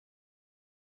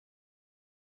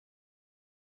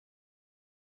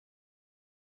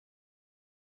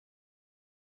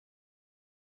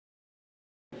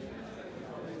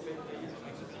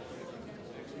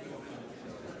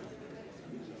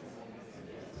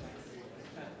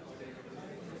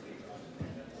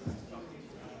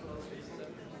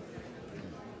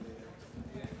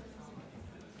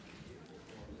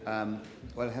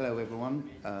Well, hello everyone.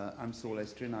 I'm Saul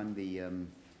Estrin. I'm the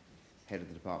head of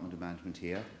the Department of Management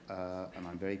here, and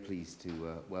I'm very pleased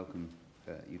to welcome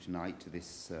you tonight to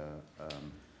this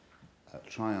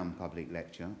Triumph public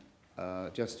lecture.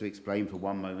 Just to explain for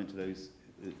one moment to those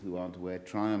who aren't aware,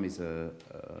 Triumph is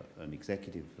an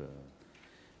executive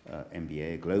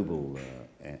MBA, a global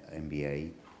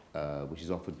MBA, which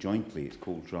is offered jointly. It's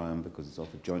called Triumph because it's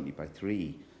offered jointly by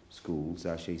three schools: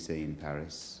 HCL in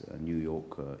Paris, New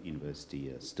York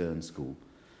University Stern School,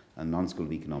 and London School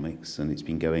of Economics, and it's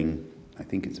been going, I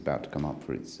think it's about to come up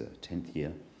for its 10th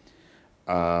year.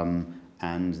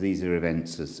 And these are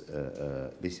events,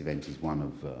 this event is one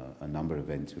of a number of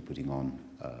events we're putting on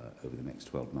over the next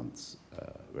 12 months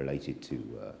related to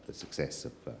the success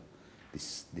of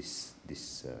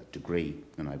this degree,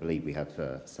 and I believe we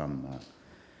have some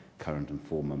current and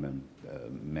former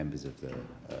members of the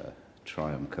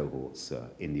Triumph cohorts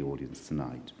in the audience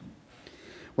tonight.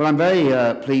 Well, I'm very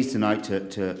pleased tonight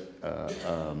to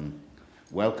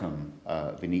welcome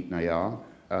Vineet Nayar.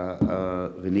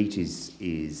 Vineet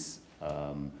is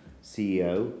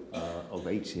CEO of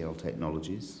HCL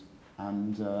Technologies,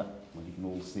 and well, you can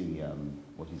all see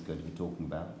what he's going to be talking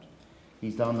about.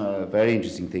 He's done a very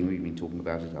interesting thing. We've been talking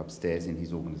about it upstairs in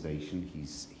his organisation.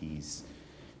 He's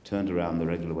turned around the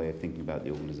regular way of thinking about the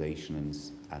organisation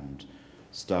and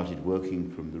started working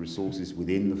from the resources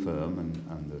within the firm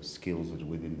and the skills that are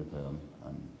within the firm,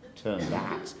 and turned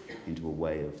that into a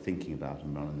way of thinking about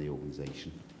and running the organisation.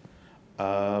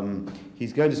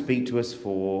 He's going to speak to us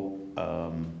for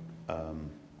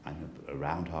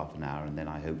around half an hour, and then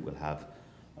I hope we'll have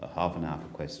half an hour for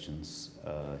questions.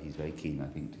 He's very keen, I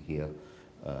think, to hear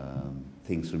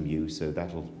things from you, so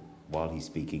that'll, while he's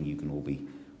speaking, you can all be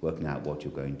working out what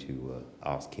you're going to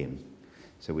ask him.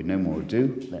 So with no more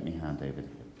ado, let me hand over to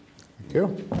him. Thank you.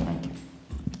 Thank you.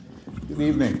 Good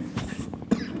evening.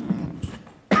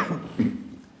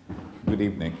 Good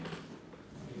evening.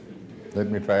 Let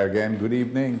me try again. Good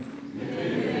evening. Good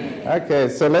evening. Okay,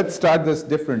 so let's start this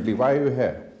differently. Why are you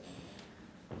here?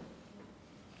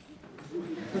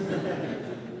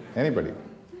 Anybody?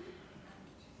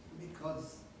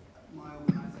 Because my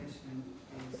organisation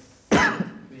is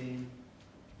being,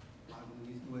 I will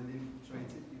use the word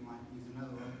infiltrated, you might use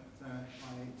another word, by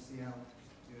HCL,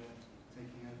 who are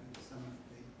taking over some of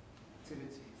the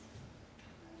activities.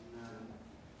 And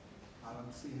I want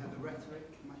to see how the rhetoric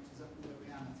matches up with the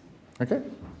reality. Okay.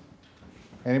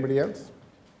 Anybody else?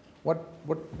 What,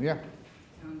 yeah.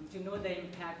 To know the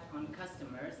impact on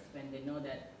customers when they know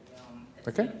that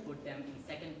Okay. put them in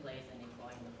second place and employ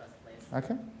in the first place.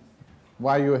 Okay.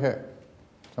 Why are you here?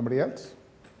 Somebody else?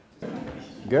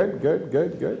 Good, good,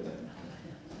 good, good.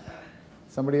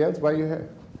 Somebody else? Why are you here?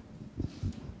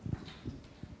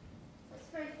 It's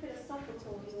very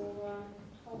philosophical, your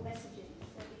whole messaging.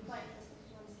 So it'd be quite interesting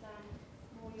to understand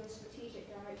more your strategic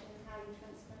direction and how you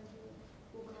transform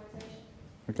your organisation.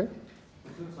 Okay.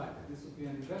 It looks like this would be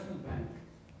an investment bank,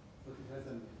 but it has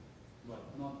a, well,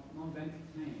 non-banking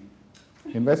name.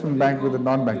 Investment bank with a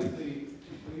non-banking.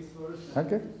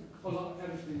 Okay.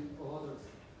 Everything or others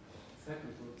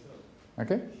second or third.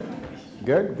 Okay.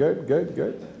 Good, good, good,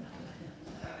 good.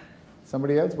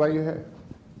 Somebody else? Why are you here?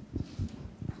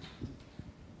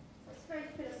 It's very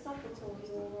philosophical,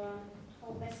 your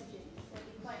whole messaging. So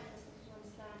it'd be quite interesting to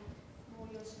understand more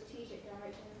your strategic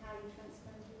direction and how you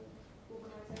transform your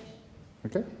organisation.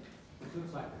 Okay. It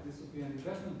looks like this would be an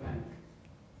investment bank,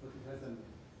 but it has a,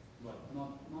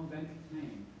 well, non-banking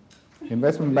name.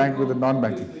 Investment bank with a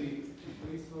non-banking.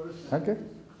 Okay.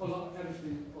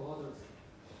 Everything or others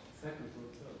second or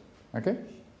third. Okay.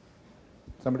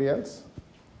 Somebody else?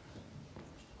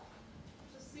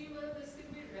 To see whether this can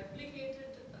be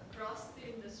replicated across the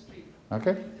industry.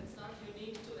 Okay. It's not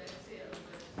unique to HCL,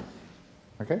 but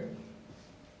Okay.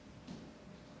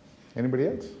 Anybody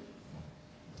else?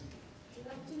 To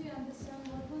actually understand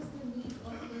what was the need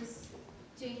of this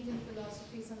change in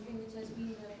philosophy, something which has been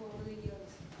there for over the years.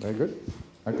 Very good.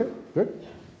 Okay, good.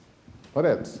 What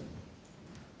else?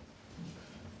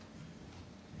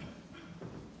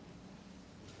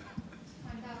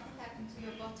 find out what happens to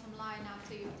your bottom line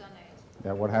after you've done it.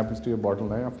 Yeah, what happens to your bottom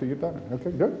line after you've done it?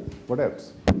 Okay, good. What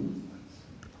else?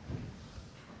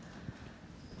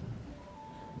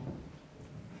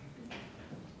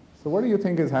 So what do you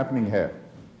think is happening here?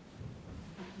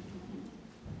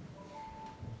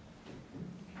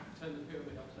 Turn the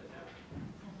pyramid upside down.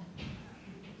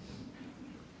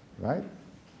 Right?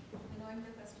 Annoying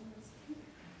the customers.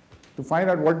 To find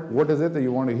out what is it that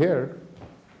you want to hear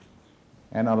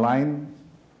and align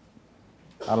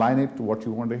it to what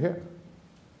you want to hear.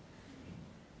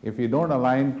 If you don't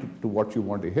align to what you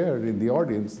want to hear in the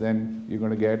audience, then you're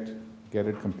going to get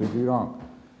it completely wrong.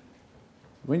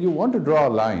 When you want to draw a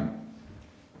line,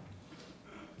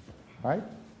 right,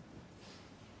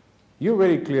 you're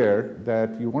very clear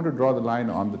that you want to draw the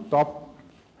line on the top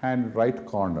hand right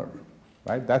corner,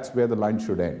 right? That's where the line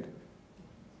should end.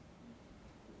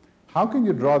 How can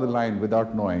you draw the line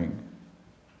without knowing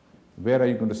where are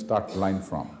you going to start the line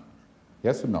from?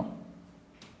 Yes or no?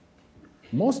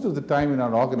 Most of the time in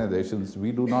our organizations,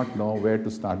 we do not know where to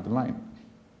start the line.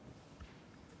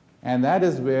 And that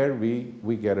is where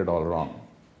we get it all wrong.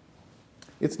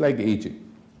 It's like aging.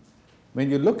 When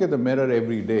you look at the mirror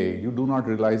every day, you do not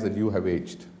realize that you have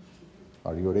aged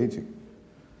or you're aging.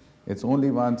 It's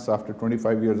only once after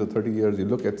 25 years or 30 years you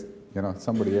look at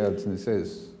somebody else and he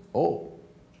says, "Oh,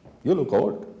 you look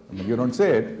old." I mean, you don't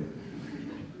say it,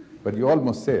 but you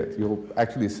almost say it. You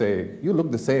actually say, "You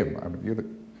look the same." I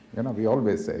mean, we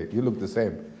always say, "You look the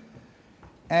same."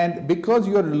 And because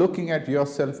you're looking at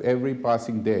yourself every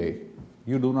passing day,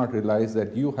 you do not realize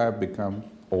that you have become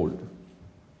old.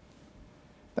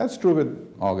 That's true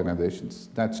with organizations.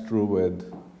 That's true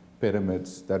with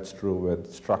pyramids. That's true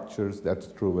with structures. That's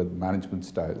true with management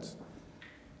styles.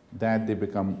 That they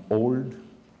become old,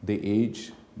 they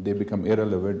age, they become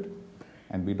irrelevant,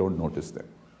 and we don't notice them.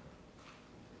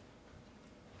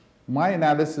 My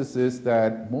analysis is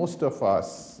that most of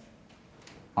us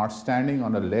are standing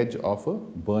on a ledge of a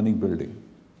burning building.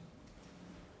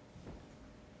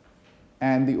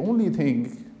 And the only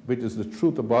thing which is the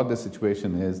truth about the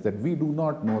situation is that we do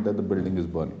not know that the building is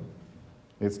burning.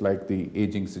 It's like the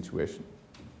aging situation.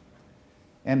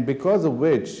 And because of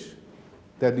which,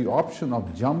 that the option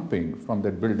of jumping from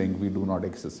that building we do not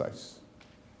exercise.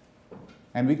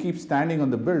 And we keep standing on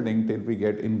the building till we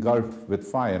get engulfed with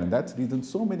fire. And that's the reason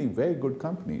so many very good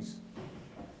companies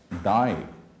die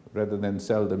rather than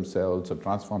sell themselves or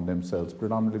transform themselves,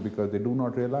 predominantly because they do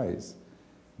not realize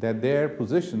that their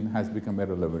position has become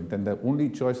irrelevant and the only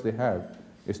choice they have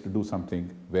is to do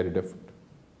something very different.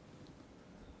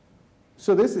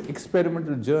 So this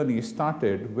experimental journey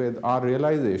started with our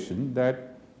realization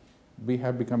that we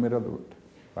have become irrelevant,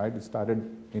 right? It started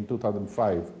in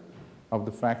 2005 of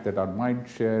the fact that our mind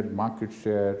share, market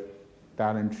share,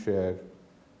 talent share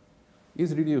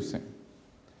is reducing.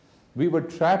 We were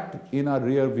trapped in our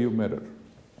rear view mirror,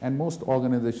 and most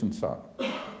organizations are,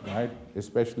 right?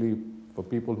 Especially for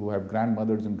people who have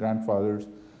grandmothers and grandfathers,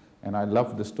 and I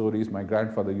love the stories my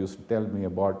grandfather used to tell me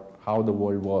about how the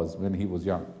world was when he was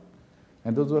young.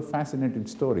 And those were fascinating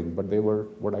stories, but they were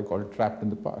what I call trapped in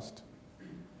the past.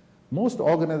 Most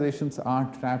organizations are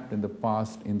trapped in the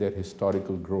past in their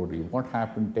historical glory. What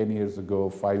happened 10 years ago,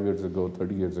 5 years ago,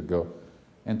 30 years ago,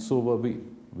 and so were we.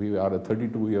 We are a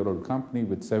 32-year-old company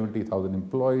with 70,000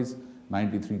 employees,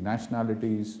 93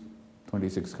 nationalities,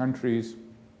 26 countries,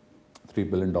 $3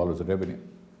 billion of revenue.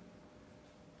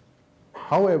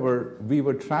 However, we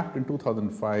were trapped in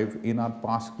 2005 in our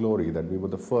past glory, that we were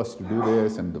the first to do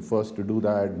this and the first to do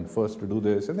that and first to do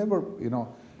this. And never,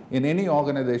 in any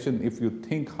organization, if you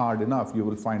think hard enough, you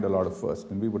will find a lot of first,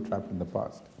 and we were trapped in the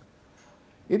past.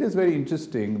 It is very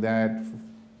interesting that,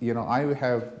 I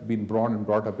have been born and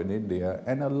brought up in India,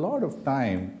 and a lot of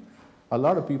time, a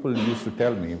lot of people used to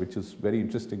tell me, which is very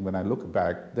interesting when I look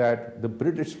back, that the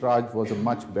British Raj was a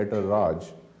much better Raj,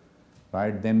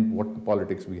 right, than what the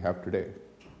politics we have today.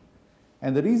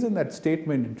 And the reason that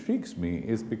statement intrigues me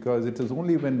is because it is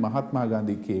only when Mahatma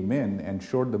Gandhi came in and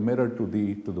showed the mirror to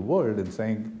the world and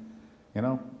saying,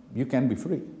 you can be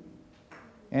free.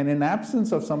 And in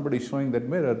absence of somebody showing that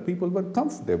mirror, people were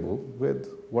comfortable with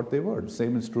what they were.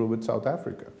 Same is true with South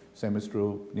Africa. Same is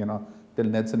true, till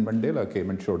Nelson Mandela came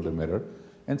and showed the mirror.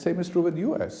 And same is true with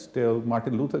US, till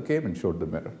Martin Luther came and showed the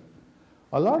mirror.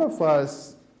 A lot of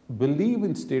us believe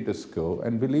in status quo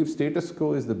and believe status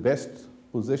quo is the best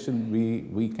position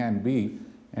we can be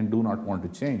and do not want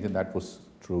to change, and that was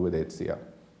true with HCL.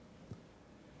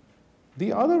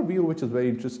 The other view which is very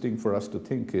interesting for us to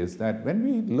think is that when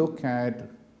we look at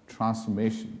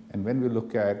transformation and when we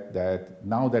look at that,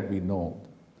 now that we know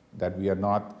that we are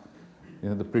not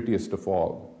the prettiest of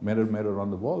all, mirror, mirror on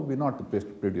the wall, we're not the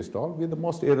prettiest of all, we're the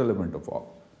most irrelevant of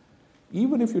all.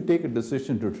 Even if you take a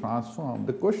decision to transform,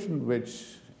 the question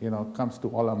which comes to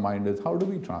all our mind is, how do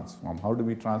we transform? How do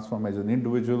we transform as an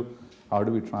individual? How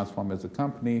do we transform as a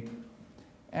company?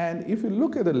 And if you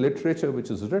look at the literature which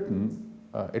is written,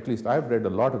 at least I've read a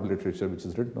lot of literature which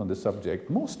is written on this subject,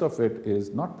 most of it is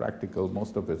not practical,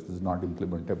 most of it is not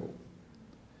implementable.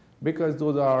 Because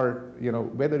those are,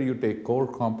 whether you take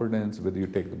core competence, whether you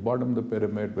take the bottom of the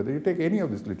pyramid, whether you take any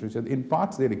of this literature, in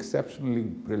parts they're exceptionally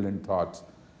brilliant thoughts,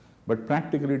 But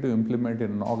practically to implement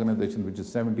in an organization which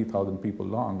is 70,000 people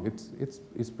long,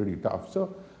 it's pretty tough.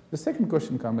 So the second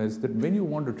question comes is that when you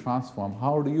want to transform,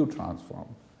 how do you transform?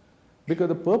 Because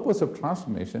the purpose of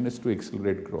transformation is to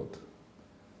accelerate growth.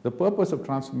 The purpose of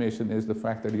transformation is the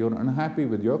fact that you're unhappy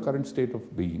with your current state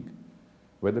of being,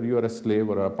 whether you're a slave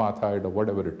or apartheid or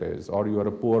whatever it is, or you're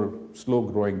a poor,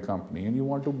 slow-growing company, and you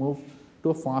want to move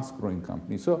to a fast-growing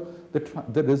company. So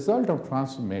the result of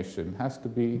transformation has to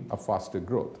be a faster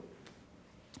growth.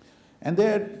 And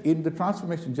there, in the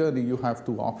transformation journey, you have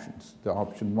two options. The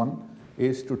option one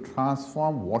is to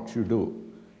transform what you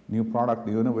do. New product,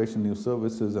 new innovation, new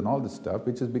services, and all this stuff,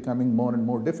 which is becoming more and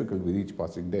more difficult with each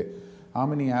passing day. How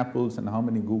many Apples and how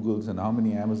many Googles and how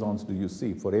many Amazons do you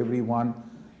see? For every one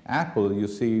Apple, you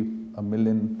see 1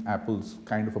 million Apples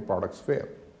kind of a products fail.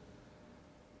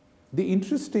 The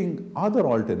interesting other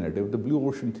alternative, the blue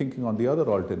ocean thinking on the other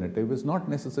alternative, is not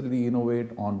necessarily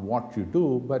innovate on what you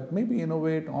do, but maybe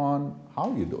innovate on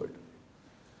how you do it.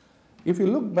 If you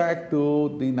look back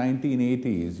to the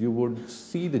 1980s, you would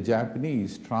see the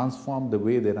Japanese transform the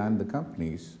way they ran the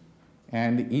companies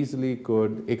and easily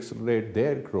could accelerate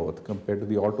their growth compared to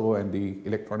the auto and the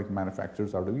electronic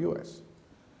manufacturers out of the US.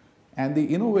 And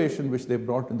the innovation which they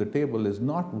brought to the table is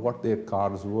not what their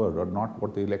cars were or not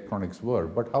what the electronics were,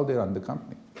 but how they run the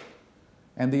company.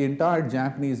 And the entire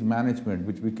Japanese management,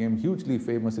 which became hugely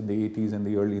famous in the 80s and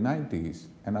the early 90s,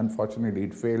 and unfortunately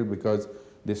it failed because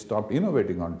they stopped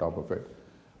innovating on top of it,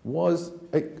 was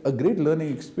a great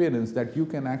learning experience that you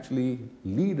can actually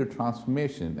lead a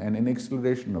transformation and an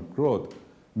acceleration of growth,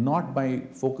 not by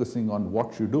focusing on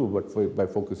what you do, but by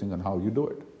focusing on how you do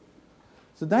it.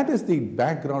 So that is the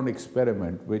background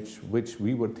experiment which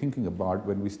we were thinking about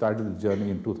when we started the journey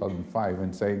in 2005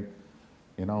 and saying,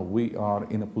 you know, we are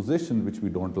in a position which we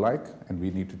don't like and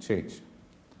we need to change.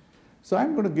 So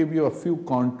I'm going to give you a few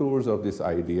contours of this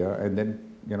idea and then,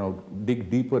 you know, dig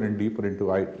deeper and deeper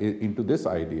into this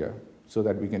idea so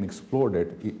that we can explore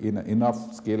it in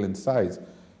enough scale and size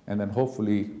and then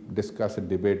hopefully discuss and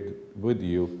debate with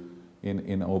you in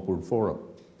an open forum.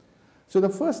 So the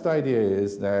first idea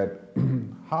is that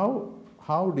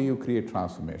how do you create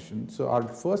transformation? So our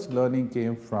first learning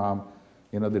came from,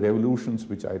 you know, the revolutions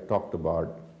which I talked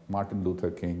about, Martin Luther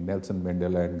King, Nelson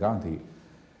Mandela, and Gandhi.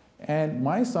 And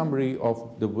my summary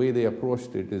of the way they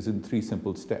approached it is in 3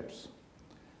 simple steps.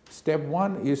 Step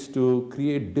 1 is to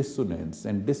create dissonance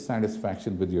and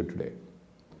dissatisfaction with your today.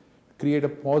 Create a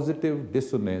positive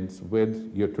dissonance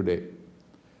with your today.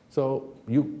 So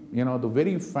you know, the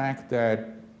very fact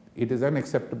that it is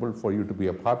unacceptable for you to be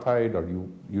apartheid or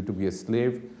you to be a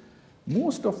slave,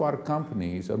 most of our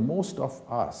companies or most of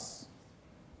us,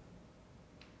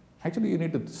 actually you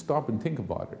need to stop and think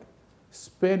about it,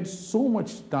 spend so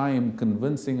much time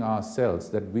convincing ourselves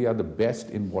that we are the best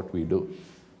in what we do.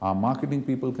 Our marketing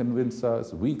people convince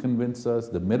us, we convince us,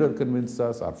 the mirror convinces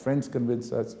us, our friends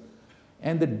convince us,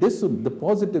 and the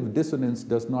positive dissonance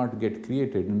does not get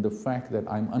created in the fact that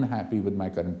I'm unhappy with my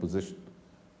current position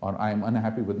or I'm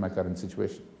unhappy with my current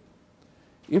situation.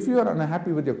 If you are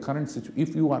unhappy with your current situation,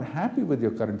 if you are happy with your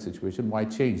current situation, why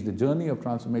change? The journey of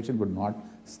transformation would not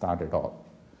start at all.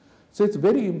 So it's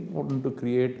very important to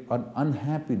create an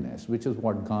unhappiness, which is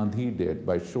what Gandhi did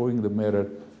by showing the mirror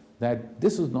that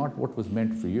this is not what was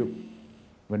meant for you.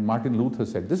 When Martin Luther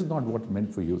said, this is not what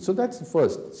meant for you. So that's the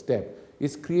first step,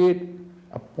 is create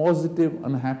a positive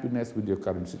unhappiness with your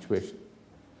current situation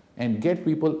and get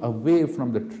people away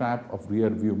from the trap of rear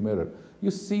view mirror.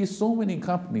 You see so many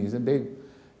companies and they,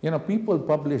 you know, people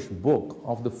publish book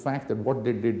of the fact that what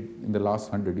they did in the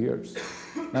last 100 years.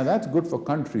 Now that's good for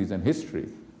countries and history.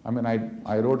 I mean,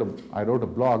 I wrote a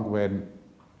blog when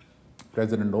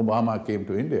President Obama came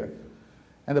to India.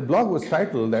 And the blog was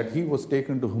titled that he was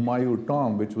taken to Humayun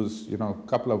Tomb, which was, you know, a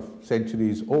couple of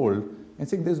centuries old, and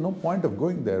saying there's no point of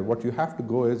going there. What you have to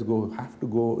go is have to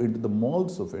go into the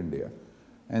malls of India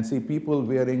and see people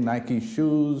wearing Nike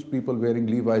shoes, people wearing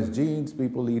Levi's jeans,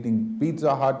 people eating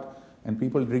Pizza Hut, and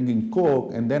people drinking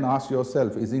Coke, and then ask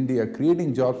yourself, is India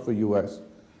creating jobs for US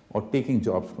or taking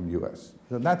jobs from US?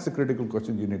 So that's the critical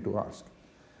question you need to ask.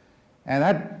 And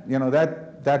that, you know,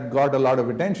 that got a lot of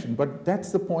attention, but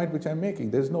that's the point which I'm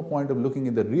making. There's no point of looking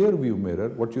in the rear view mirror.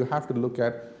 What you have to look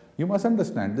at, you must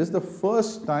understand, this is the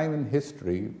first time in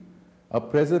history a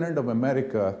president of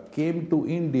America came to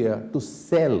India to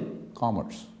sell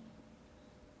commerce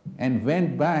and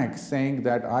went back saying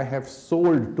that I have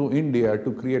sold to India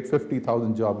to create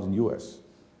 50,000 jobs in US.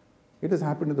 It has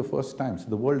happened in the first time, so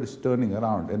the world is turning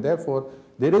around, and therefore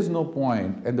there is no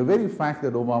point, and the very fact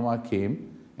that Obama came,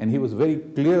 and he was very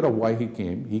clear of why he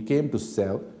came to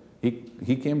sell,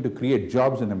 He came to create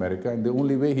jobs in America, and the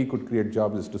only way he could create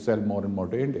jobs is to sell more and more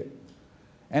to India.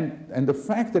 And the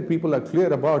fact that people are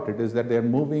clear about it is that they are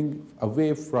moving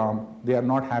away from, they are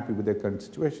not happy with their current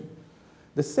situation.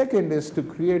 The second is to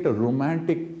create a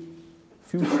romantic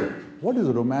future. What is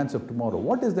the romance of tomorrow?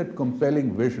 What is that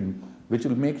compelling vision which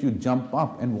will make you jump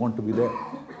up and want to be there?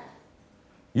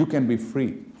 You can be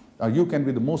free, or you can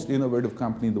be the most innovative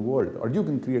company in the world, or you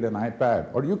can create an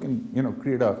iPad, or you can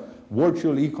create a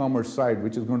virtual e-commerce site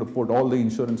which is going to put all the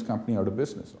insurance company out of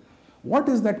business. What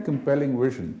is that compelling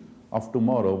vision of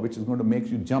tomorrow which is going to make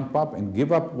you jump up and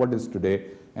give up what is today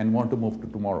and want to move to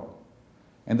tomorrow?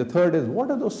 And the third is,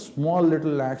 what are those small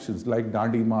little actions like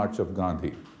Dandi March of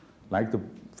Gandhi, like the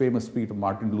famous speech of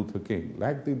Martin Luther King,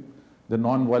 like the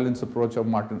non-violence approach of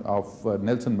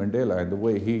Nelson Mandela and the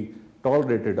way he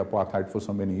tolerated apartheid for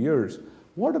so many years?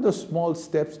 What are the small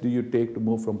steps do you take to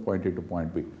move from point A to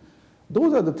point B?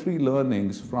 Those are the three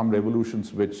learnings from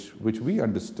revolutions which we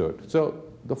understood. So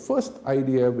the first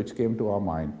idea which came to our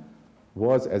mind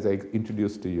was, as I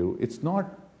introduced to you, it's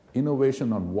not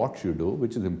innovation on what you do,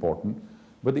 which is important,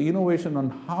 but the innovation on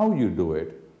how you do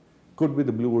it could be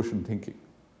the blue ocean thinking.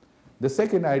 The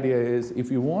second idea is,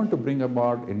 if you want to bring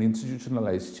about an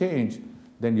institutionalized change,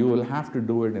 then you will have to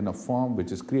do it in a form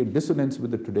which is create dissonance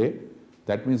with the today.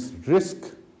 That means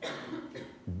risk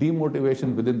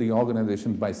demotivation within the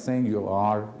organization by saying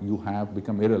you have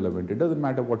become irrelevant. It doesn't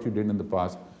matter what you did in the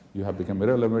past, you have become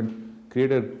irrelevant.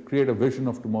 Create a vision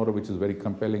of tomorrow which is very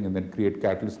compelling, and then create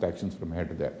catalyst actions from here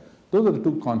to there. Those are the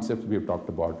two concepts we have talked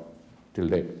about till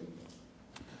date.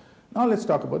 Now let's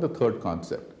talk about the third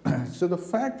concept. So the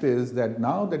fact is that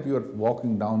now that you are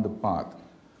walking down the path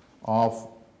of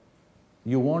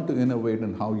you want to innovate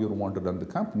in how you want to run the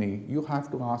company, you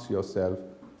have to ask yourself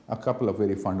a couple of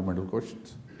very fundamental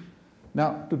questions.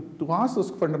 Now, to ask those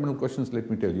fundamental questions, let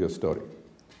me tell you a story.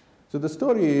 So the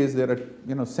story is, there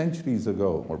are, centuries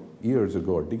ago, or years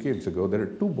ago, or decades ago, there are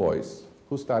two boys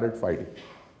who started fighting.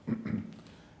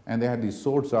 And they had these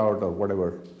swords out, or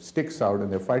whatever, sticks out,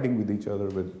 and they're fighting with each other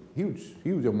with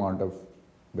huge amount of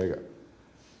vigor.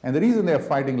 And the reason they're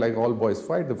fighting, like all boys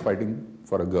fight, they're fighting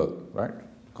for a girl, right?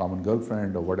 Common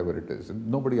girlfriend or whatever it is. And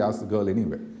nobody asks the girl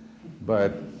anyway.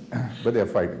 But they're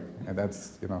fighting. And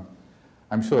that's,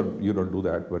 I'm sure you don't do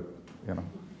that, but,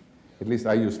 at least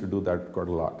I used to do that quite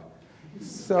a lot.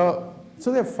 So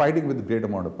they're fighting with a great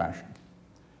amount of passion.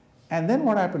 And then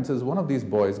what happens is, one of these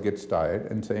boys gets tired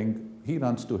and saying, he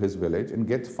runs to his village and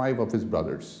gets 5 of his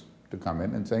brothers to come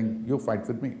in and saying, you fight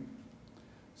with me.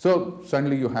 So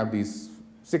suddenly you have these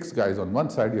 6 guys on one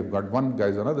side, you've got 1 guy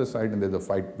on the other side, and there's a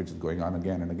fight which is going on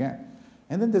again and again.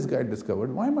 And then this guy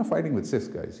discovered, why am I fighting with 6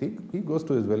 guys? He goes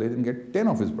to his village and gets 10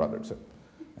 of his brothers.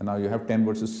 And now you have 10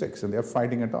 versus 6, and they're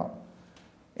fighting it out.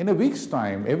 In a week's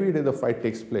time, every day the fight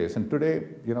takes place. And today,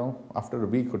 after a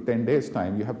week or 10 days'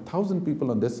 time, you have 1,000 people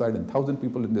on this side and 1,000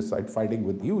 people on this side fighting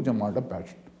with huge amount of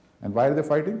passion. And why are they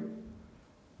fighting?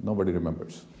 Nobody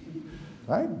remembers,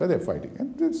 right? But they're fighting.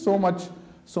 And there's so much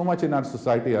in our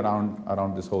society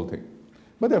around this whole thing.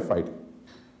 But they're fighting.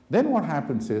 Then what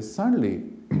happens is, suddenly,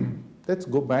 let's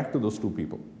go back to those 2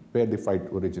 people where the fight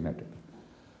originated.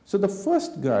 So the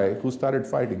first guy who started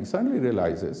fighting suddenly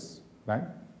realizes, right,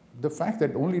 the fact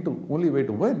that only way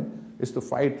to win is to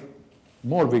fight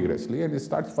more vigorously, and he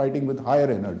starts fighting with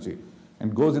higher energy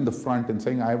and goes in the front and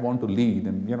saying, I want to lead,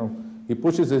 and he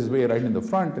pushes his way right in the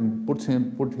front and put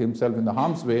himself in the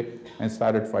harm's way and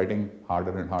started fighting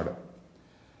harder and harder.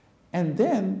 And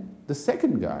then the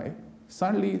second guy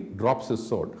suddenly drops his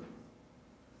sword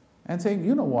and saying,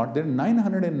 you know what, there are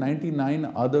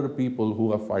 999 other people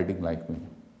who are fighting like me.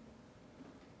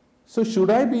 So should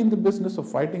I be in the business of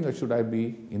fighting, or should I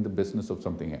be in the business of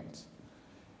something else?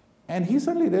 And he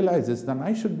suddenly realizes that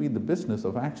I should be in the business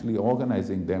of actually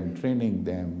organizing them, training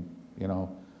them,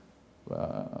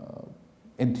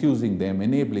 enthusing them,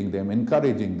 enabling them,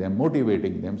 encouraging them,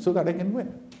 motivating them so that I can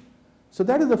win. So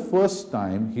that is the first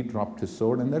time he dropped his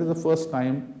sword, and that is the first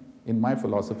time in my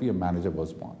philosophy a manager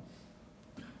was born.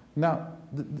 Now,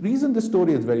 the reason this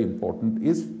story is very important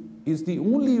is the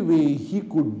only way he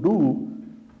could do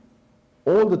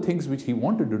all the things which he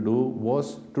wanted to do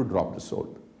was to drop the sword.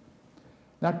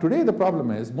 Now today the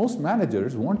problem is, most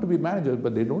managers want to be managers,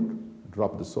 but they don't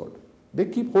drop the sword. They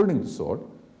keep holding the sword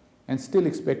and still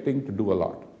expecting to do a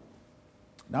lot.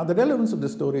 Now the relevance of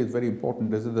this story is very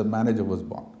important, as the manager was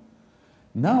born.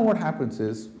 Now what happens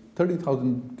is,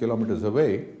 30,000 kilometers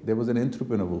away, there was an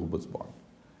entrepreneur who was born.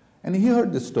 And he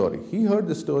heard this story. He heard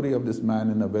the story of this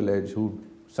man in a village who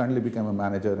suddenly became a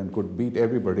manager and could beat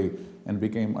everybody and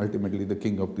became ultimately the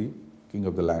king of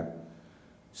the land.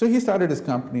 So he started his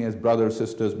company as brothers,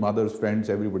 sisters, mothers, friends,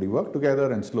 everybody worked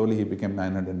together, and slowly he became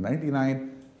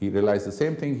 999. He realized the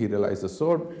same thing, he realized the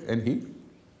sword, and he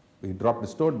dropped the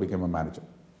sword, became a manager.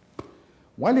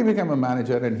 While he became a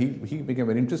manager and he became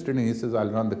very interested and he says, I'll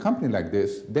run the company like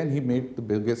this, then he made the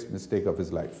biggest mistake of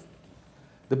his life.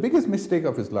 The biggest mistake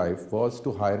of his life was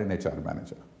to hire an HR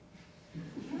manager.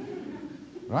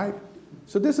 Right?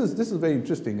 So this is very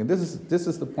interesting, and this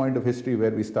is the point of history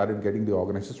where we started getting the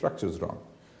organizational structures wrong.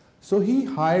 So he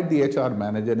hired the HR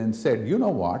manager and said, you know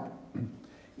what?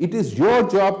 It is your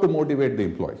job to motivate the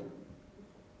employee.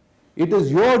 It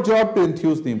is your job to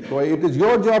enthuse the employee. It is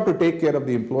your job to take care of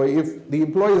the employee. If the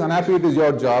employee is unhappy, it is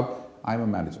your job. I'm a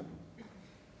manager.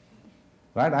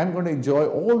 Right? I'm going to enjoy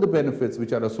all the benefits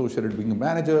which are associated with being a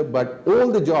manager, but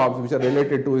all the jobs which are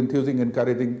related to enthusing,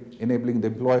 encouraging, enabling the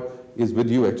employee is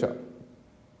with you, HR.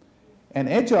 And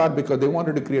HR, because they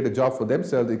wanted to create a job for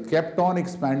themselves, they kept on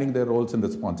expanding their roles and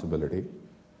responsibility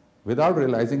without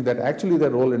realizing that actually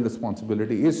their role and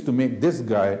responsibility is to make this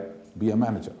guy be a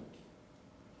manager.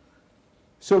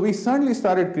 So we suddenly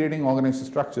started creating organizational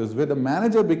structures where the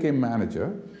manager became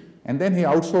manager, and then he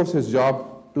outsourced his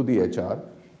job to the HR,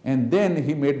 and then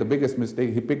he made the biggest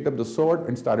mistake. He picked up the sword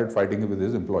and started fighting with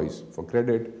his employees for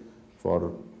credit,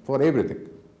 for everything.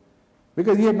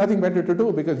 Because he had nothing better to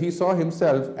do, because he saw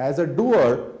himself as a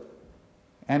doer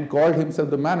and called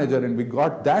himself the manager, and we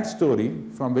got that story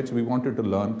from which we wanted to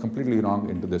learn completely wrong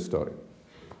into this story.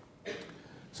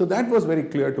 So that was very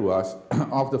clear to us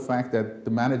of the fact that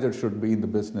the manager should be in the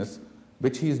business,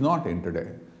 which he is not in today,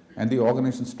 and the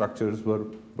organization structures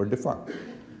were defunct.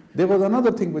 There was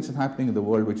another thing which is happening in the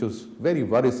world which was very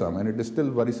worrisome, and it is still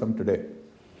worrisome today.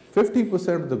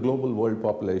 50% of the global world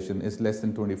population is less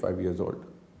than 25 years old.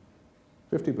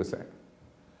 50%.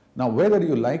 Now, whether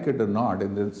you like it or not,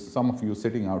 and there's some of you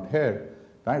sitting out here,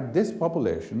 right, this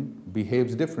population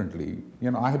behaves differently.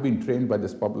 You know, I have been trained by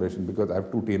this population because I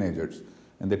have 2 teenagers,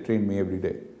 and they train me every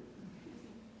day.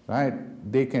 Right?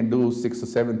 They can do 6 or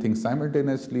 7 things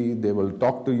simultaneously. They will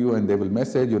talk to you and they will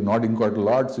message. You're nodding quite a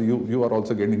lot, so you are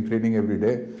also getting training every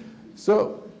day.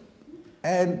 So,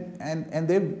 and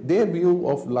their view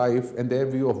of life and their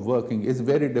view of working is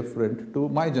very different to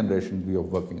my generation view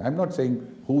of working. I'm not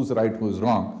saying who's right, who's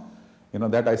wrong. You know,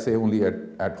 that I say only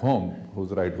at home,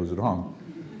 who's right, who's wrong.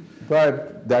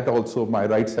 But that also, my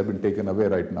rights have been taken away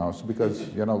right now. So because,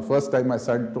 you know, first time my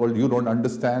son told, you don't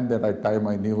understand, at that time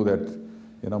I knew that,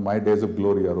 you know, my days of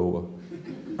glory are over.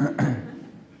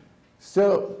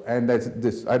 So, and that's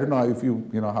this, I don't know if you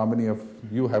know, how many of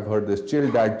you have heard this, chill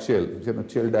dad, chill. You know,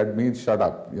 chill dad means shut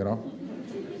up, you know.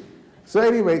 So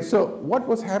anyway, so what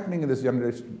was happening in this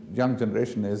young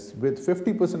generation is, with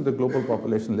 50% of the global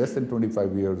population less than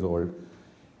 25 years old,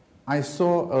 I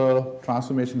saw a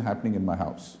transformation happening in my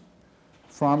house.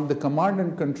 From the command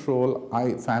and control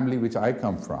family which I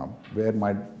come from, where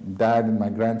my dad and my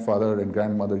grandfather and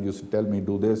grandmother used to tell me,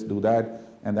 do this, do that,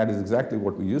 and that is exactly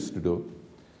what we used to do,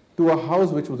 to a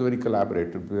house which was very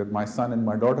collaborative, where my son and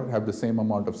my daughter have the same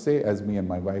amount of say as me and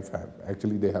my wife have.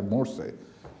 Actually, they have more say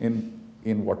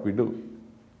in what we do.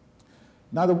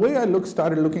 Now, the way I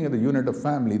started looking at the unit of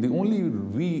family, the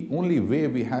only way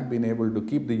we have been able to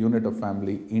keep the unit of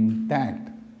family intact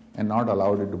and not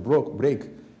allowed it to break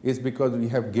is because we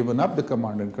have given up the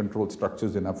command and control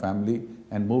structures in our family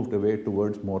and moved away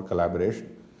towards more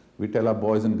collaboration. We tell our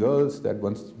boys and girls that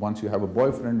once you have a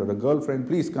boyfriend or a girlfriend,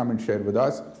 please come and share with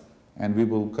us, and we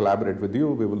will collaborate with you.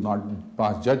 We will not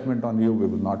pass judgment on you. We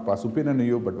will not pass opinion on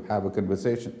you, but have a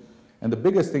conversation. And the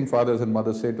biggest thing fathers and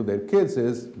mothers say to their kids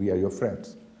is, we are your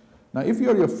friends. Now, if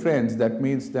you're your friends, that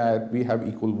means that we have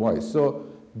equal voice. So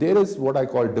there is what I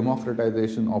call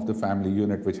democratization of the family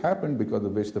unit, which happened because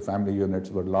of which the family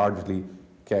units were largely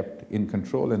kept in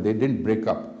control, and they didn't break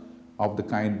up of the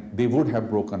kind they would have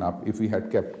broken up if we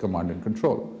had kept command and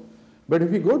control. But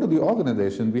if we go to the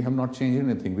organization, we have not changed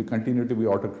anything. We continue to be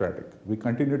autocratic. We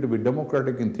continue to be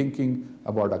democratic in thinking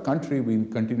about our country. We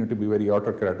continue to be very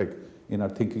autocratic in our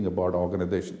thinking about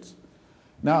organizations.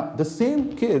 Now, the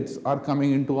same kids are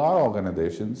coming into our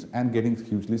organizations and getting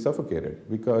hugely suffocated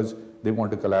because they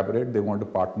want to collaborate, they want to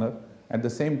partner. At the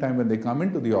same time, when they come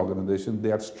into the organization,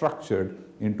 they are structured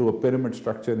into a pyramid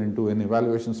structure, into an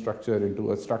evaluation structure,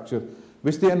 into a structure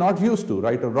which they are not used to,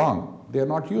 right or wrong. They are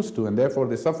not used to, and therefore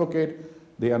they suffocate,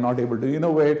 they are not able to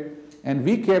innovate, and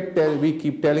we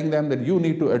keep telling them that you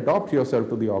need to adopt yourself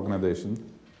to the organization.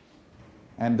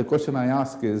 And the question I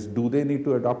ask is, do they need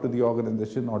to adopt to the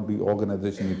organization, or the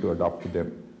organization need to adopt to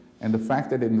them? And the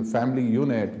fact that in the family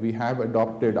unit, we have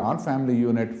adopted our family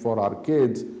unit for our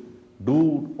kids,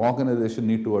 do organization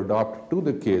need to adopt to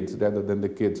the kids rather than the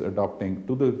kids adopting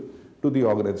to to the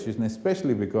organization,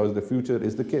 especially because the future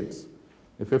is the kids.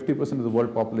 If 50% of the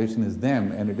world population is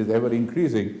them and it is ever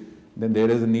increasing, then there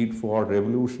is a need for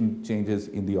revolution changes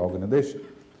in the organization.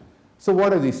 So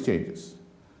what are these changes?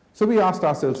 So we asked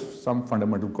ourselves some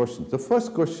fundamental questions. The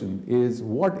first question is,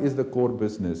 what is the core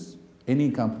business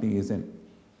any company is in?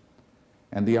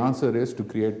 And the answer is to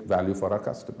create value for our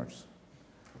customers.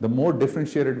 The more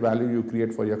differentiated value you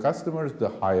create for your customers, the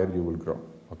higher you will grow.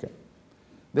 Okay.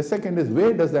 The second is,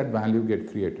 where does that value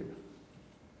get created?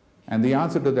 And the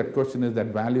answer to that question is that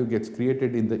value gets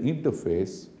created in the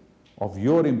interface of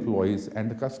your employees and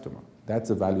the customer. That's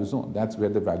the value zone. That's where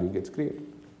the value gets created.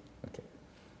 Okay.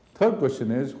 Third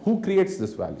question is, who creates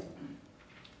this value?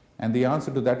 And the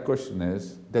answer to that question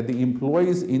is that the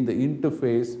employees in the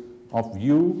interface of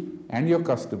you and your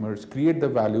customers create the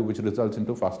value which results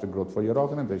into faster growth for your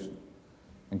organization.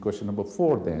 And question number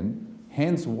 4 then,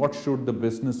 hence what should the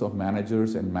business of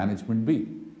managers and management be?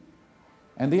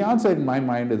 And the answer in my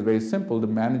mind is very simple. The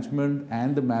management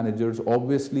and the managers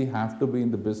obviously have to be in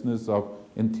the business of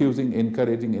enthusing,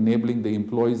 encouraging, enabling the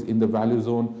employees in the value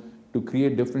zone to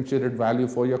create differentiated value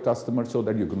for your customers so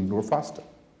that you can grow faster.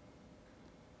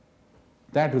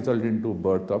 That resulted into a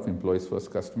birth of employees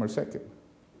first, customer second.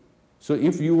 So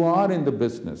if you are in the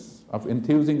business of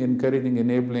enthusing, encouraging,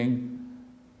 enabling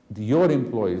your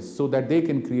employees so that they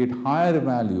can create higher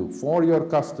value for your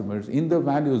customers in the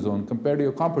value zone compared to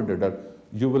your competitor,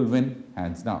 you will win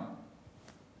hands down.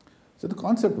 So the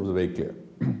concept was very clear.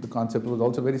 The concept was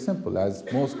also very simple, as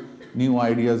most new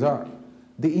ideas are.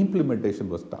 The implementation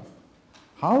was tough.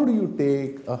 How do you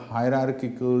take a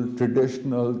hierarchical,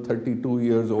 traditional, 32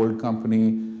 years old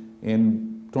company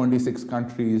in 26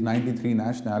 countries, 93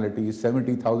 nationalities,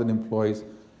 70,000 employees,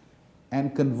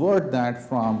 and convert that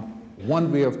from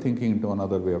one way of thinking into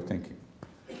another way of thinking?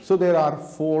 So there are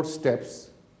 4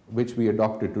 steps which we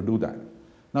adopted to do that.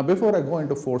 Now, before I go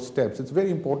into 4 steps, it's very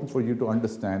important for you to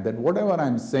understand that whatever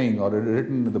I'm saying or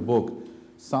written in the book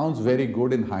sounds very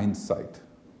good in hindsight.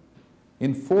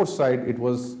 In foresight, it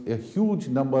was a huge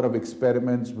number of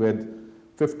experiments with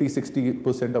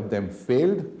 50–60% of them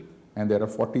failed, and there are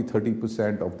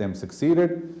 40–30% of them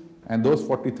succeeded, and those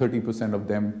 40–30% of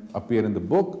them appear in the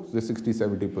book, the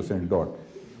 60–70% don't.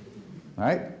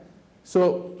 Right?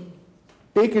 So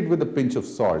take it with a pinch of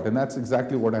salt, and that's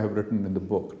exactly what I have written in the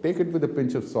book. Take it with a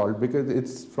pinch of salt, because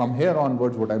it's from here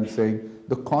onwards what I'm saying.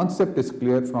 The concept is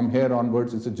clear. From here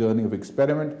onwards, it's a journey of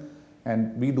experiment,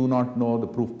 and we do not know the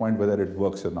proof point whether it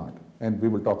works or not. And we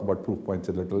will talk about proof points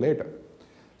a little later.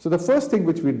 So the first thing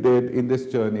which we did in this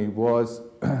journey was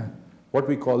what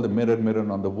we call the mirror,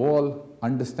 mirror on the wall,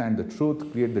 understand the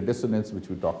truth, create the dissonance which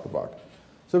we talked about.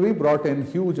 So we brought in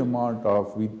huge amount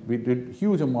of, we did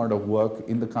huge amount of work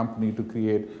in the company to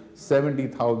create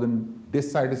 70,000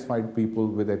 dissatisfied people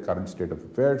with their current state of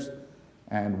affairs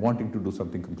and wanting to do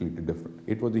something completely different.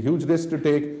 It was a huge risk to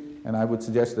take, and I would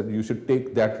suggest that you should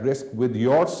take that risk with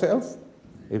yourself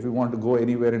if you want to go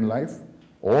anywhere in life,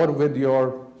 or with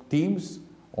your teams,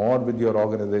 or with your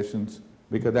organizations,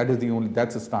 because that is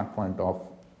that's the start point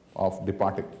of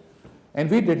departing.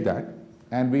 And we did that.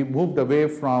 And we moved away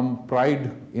from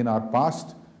pride in our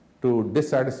past to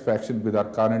dissatisfaction with our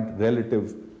current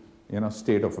relative,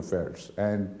 state of affairs,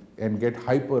 and get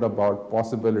hyper about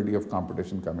possibility of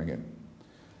competition coming in.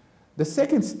 The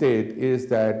second state is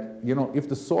that, if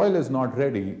the soil is not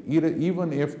ready,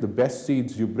 even if the best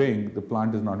seeds you bring, the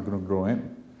plant is not going to grow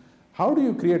in. How do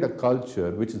you create a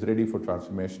culture which is ready for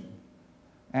transformation?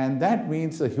 And that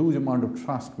means a huge amount of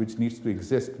trust which needs to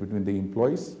exist between the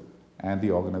employees and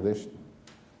the organization.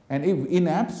 And if in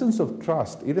absence of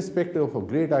trust, irrespective of a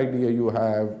great idea you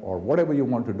have or whatever you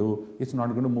want to do, it's not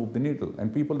going to move the needle.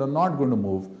 And people are not going to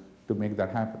move to make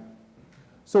that happen.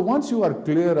 So once you are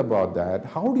clear about that,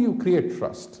 how do you create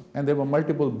trust? And there were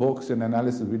multiple books and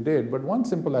analysis we did, but one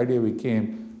simple idea we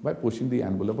came by pushing the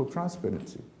envelope of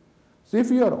transparency. So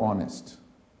if you are honest,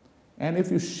 and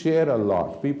if you share a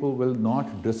lot, people will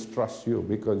not distrust you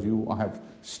because you have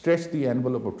stretched the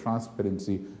envelope of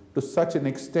transparency to such an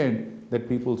extent that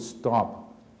people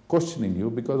stop questioning you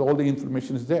because all the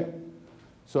information is there.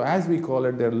 So as we call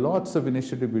it, there are lots of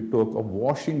initiatives we took of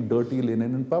washing dirty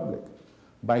linen in public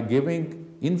by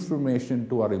giving information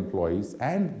to our employees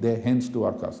and hence to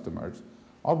our customers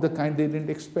of the kind they didn't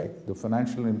expect. The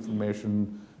financial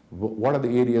information, what are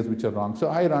the areas which are wrong. So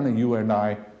I run a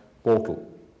U&I portal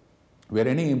where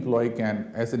any employee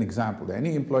can, as an example,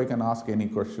 any employee can ask any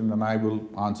question and I will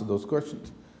answer those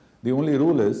questions. The only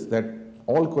rule is that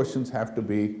all questions have to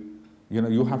be,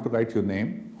 you have to write your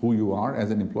name, who you are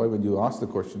as an employee when you ask the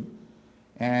question,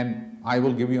 and I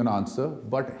will give you an answer,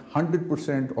 but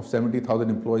 100% of 70,000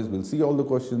 employees will see all the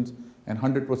questions and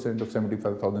 100% of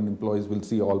 75,000 employees will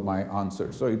see all my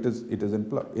answers. So it is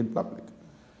in public.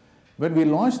 When we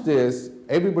launched this,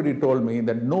 everybody told me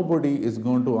that nobody is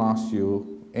going to ask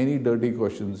you any dirty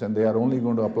questions, and they are only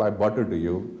going to apply butter to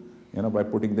you, by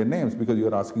putting their names, because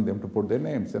you're asking them to put their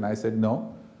names. And I said,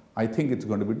 no, I think it's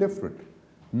going to be different.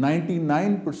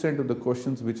 99% of the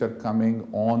questions which are coming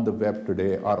on the web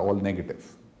today are all negative,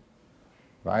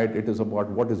 right? It is about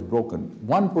what is broken.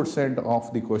 1%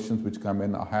 of the questions which come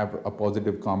in have a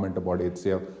positive comment about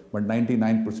HCL, but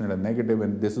 99% are negative,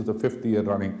 and this is the 5th year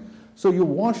running. So you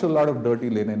wash a lot of dirty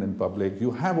linen in public.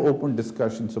 You have open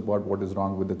discussions about what is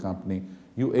wrong with the company.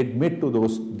 You admit to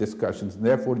those discussions.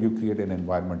 Therefore, you create an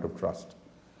environment of trust.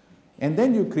 And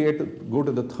then you go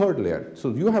to the third layer.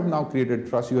 So you have now created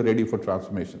trust. You're ready for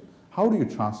transformation. How do you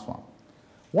transform?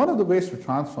 One of the ways to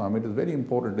transform, it is very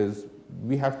important, is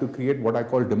we have to create what I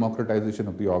call democratization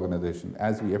of the organization,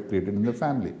 as we have created in the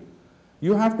family.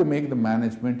 You have to make the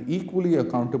management equally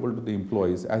accountable to the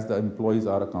employees as the employees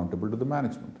are accountable to the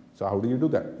management. So how do you do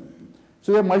that?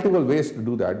 So there are multiple ways to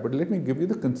do that, but let me give you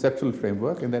the conceptual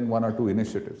framework and then 1 or 2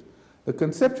 initiatives. The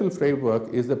conceptual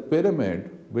framework is the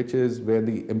pyramid, which is where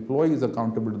the employee is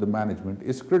accountable to the management,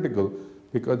 is critical,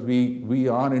 because we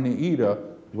are in an era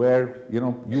where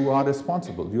you are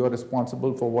responsible. You are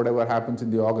responsible for whatever happens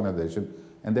in the organization,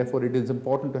 and therefore it is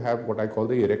important to have what I call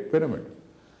the erect pyramid.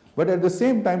 But at the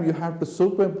same time, you have to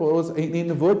superimpose an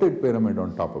inverted pyramid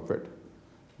on top of it,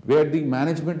 where the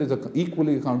management is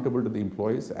equally accountable to the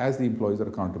employees as the employees are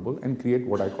accountable, and create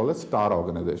what I call a star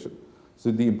organization.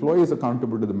 So the employee is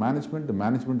accountable to the management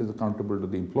is accountable to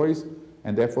the employees,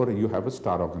 and therefore you have a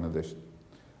star organization.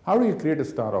 How do you create a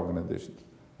star organization?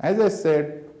 As I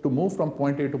said, to move from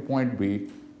point A to point B,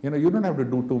 you don't have to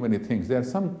do too many things. There are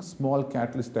some small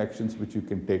catalyst actions which you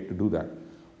can take to do that.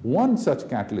 One such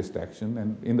catalyst action,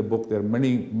 and in the book there are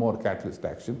many more catalyst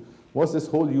actions, was this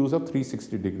whole use of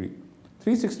 360-degree.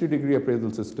 360-degree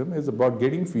appraisal system is about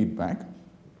getting feedback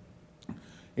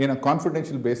in a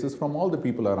confidential basis from all the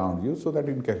people around you so that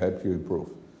it can help you improve.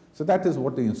 So that is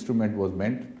what the instrument was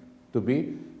meant to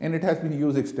be, and it has been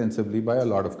used extensively by a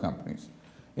lot of companies.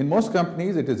 In most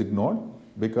companies, it is ignored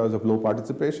because of low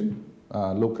participation,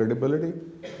 low credibility,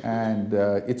 and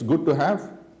it's good to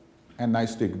have and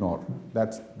nice to ignore.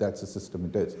 That's the system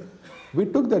it is. We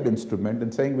took that instrument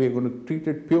and saying we're going to treat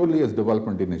it purely as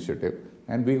development initiative,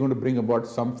 and we're going to bring about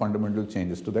some fundamental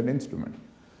changes to that instrument.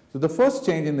 So the first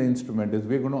change in the instrument is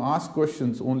we're going to ask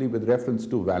questions only with reference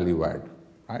to value add,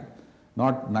 right?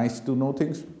 Not nice to know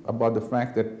things about the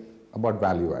fact that about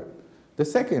value add. The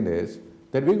second is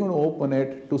that we're going to open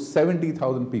it to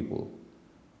 70,000 people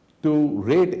to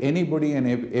rate anybody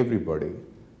and everybody,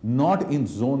 not in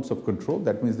zones of control.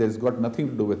 That means there's got nothing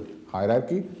to do with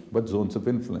hierarchy, but zones of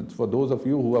influence. For those of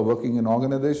you who are working in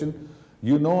organization,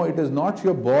 it is not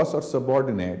your boss or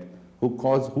subordinate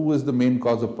who is the main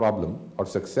cause of problem or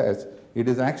success. It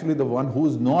is actually the one who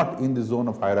is not in the zone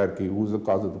of hierarchy who is the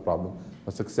cause of the problem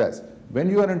or success. When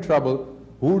you are in trouble,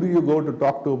 who do you go to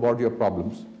talk to about your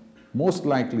problems? Most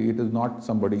likely it is not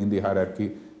somebody in the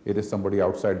hierarchy, it is somebody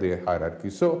outside the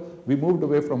hierarchy. So we moved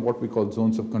away from what we call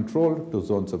zones of control to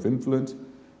zones of influence,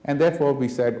 and therefore we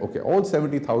said, okay, all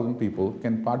 70,000 people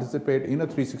can participate in a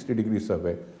 360-degree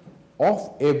survey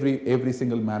of every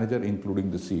single manager,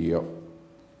 including the CEO.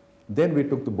 Then we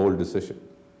took the bold decision.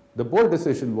 The bold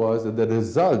decision was that the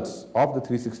results of the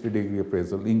 360-degree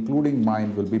appraisal, including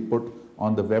mine, will be put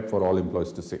on the web for all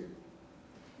employees to see.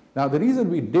 Now, the reason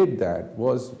we did that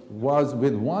was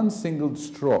with one single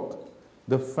stroke,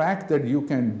 the fact that you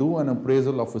can do an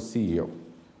appraisal of a CEO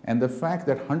and the fact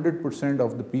that 100%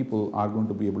 of the people are going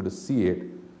to be able to see it,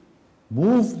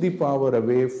 move the power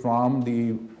away from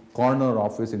the corner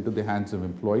office into the hands of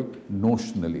employee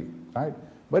notionally, right?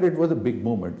 But it was a big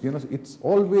movement. It's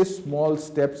always small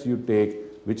steps you take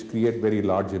which create very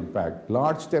large impact.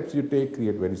 Large steps you take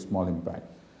create very small impact.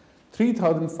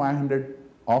 3,500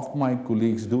 of my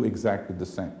colleagues do exactly the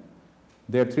same.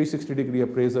 Their 360-degree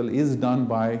appraisal is done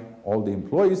by all the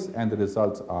employees, and the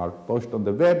results are posted on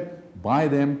the web by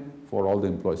them for all the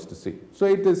employees to see.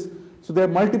 So there are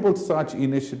multiple such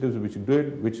initiatives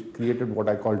which created what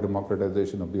I call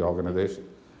democratization of the organization.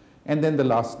 And then the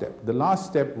last step. The last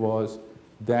step was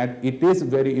that it is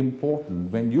very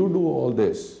important when you do all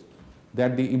this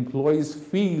that the employees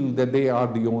feel that they are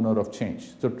the owner of change.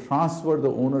 So transfer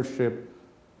the ownership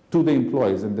to the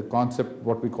employees, and the concept,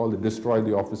 what we call the destroy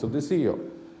the office of the CEO.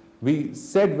 We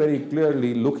said very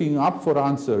clearly, looking up for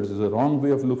answers is the wrong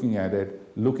way of looking at it.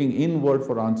 Looking inward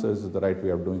for answers is the right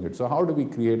way of doing it. So how do we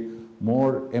create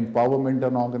more empowerment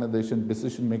in organization,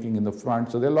 decision making in the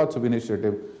front? So there are lots of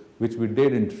initiatives which we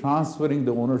did in transferring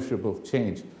the ownership of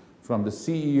change from the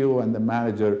CEO and the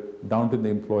manager down to the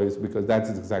employees, because that's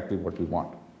exactly what we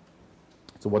want.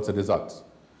 So what's the results?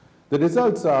 The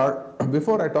results are,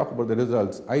 before I talk about the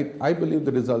results, I believe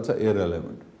the results are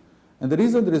irrelevant. And the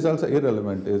reason the results are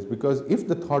irrelevant is because if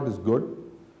the thought is good,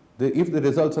 if the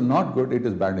results are not good, it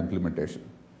is bad implementation.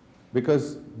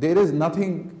 Because there is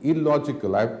nothing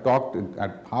illogical. I've talked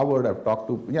at Harvard, I've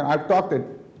talked at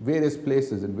various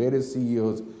places and various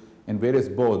CEOs and various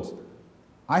boards.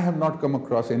 I have not come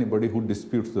across anybody who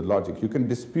disputes the logic. You can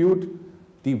dispute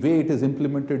the way it is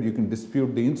implemented, you can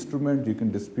dispute the instrument, you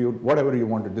can dispute whatever you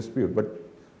want to dispute, but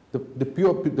the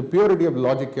purity of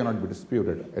logic cannot be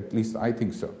disputed, at least I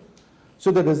think so. So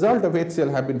the result of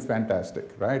HCL have been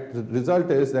fantastic, right? The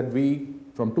result is that we,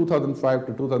 from 2005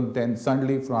 to 2010,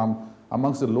 suddenly from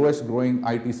amongst the lowest growing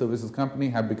IT services company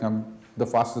have become the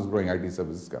fastest growing IT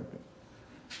services company.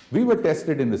 We were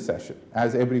tested in recession,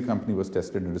 as every company was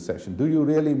tested in recession. Do you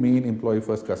really mean employee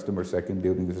first, customer second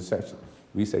during the recession?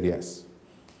 We said yes,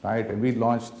 right? And we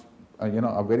launched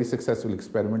a very successful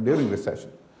experiment during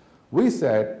recession. We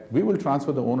said we will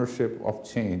transfer the ownership of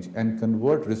change and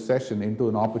convert recession into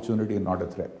an opportunity and not a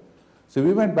threat. So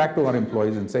we went back to our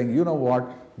employees and saying, you know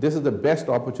what, this is the best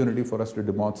opportunity for us to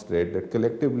demonstrate that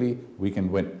collectively we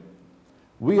can win.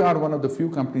 We are one of the few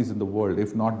companies in the world,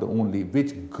 if not the only,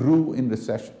 which grew in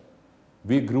recession.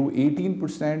 We grew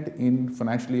 18% in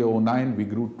financial year 09, we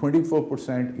grew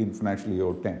 24% in financial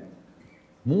year 10.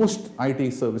 Most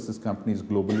IT services companies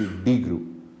globally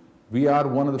degrew. We are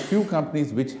one of the few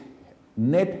companies which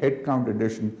net headcount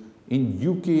addition in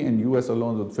UK and US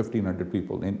alone was 1,500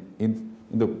 people in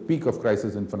the peak of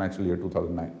crisis in financial year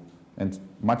 2009, and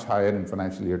much higher in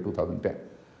financial year 2010.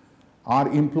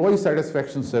 Our employee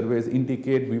satisfaction surveys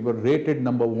indicate we were rated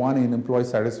number 1 in employee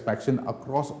satisfaction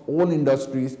across all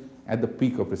industries at the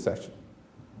peak of recession.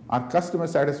 Our customer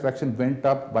satisfaction went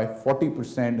up by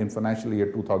 40% in financial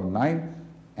year 2009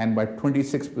 and by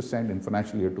 26% in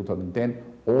financial year 2010,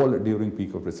 all during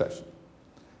peak of recession.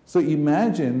 So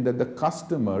imagine that the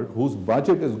customer whose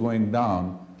budget is going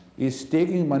down is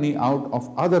taking money out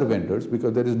of other vendors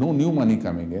because there is no new money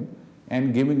coming in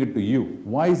and giving it to you.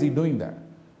 Why is he doing that?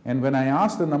 And when I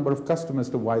asked a number of customers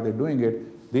to why they're doing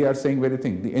it, they are saying very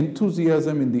thing. The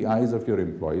enthusiasm in the eyes of your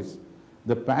employees,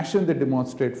 the passion they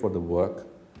demonstrate for the work,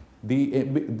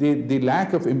 the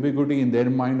lack of ambiguity in their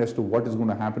mind as to what is going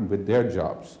to happen with their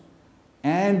jobs,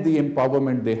 and the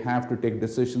empowerment they have to take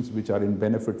decisions which are in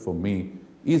benefit for me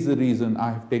is the reason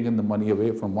I have taken the money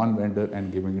away from one vendor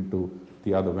and giving it to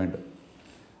the other vendor.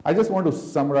 I just want to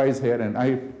summarize here, and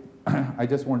I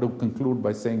just want to conclude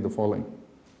by saying the following.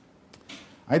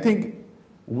 I think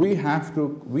we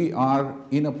are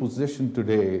in a position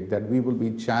today that we will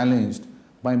be challenged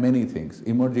by many things: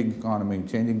 emerging economy,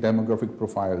 changing demographic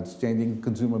profiles, changing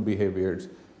consumer behaviors,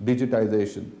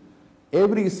 digitization.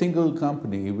 Every single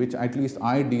company which at least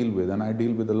I deal with, and I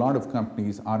deal with a lot of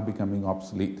companies, are becoming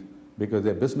obsolete because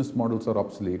their business models are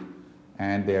obsolete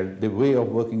and the way of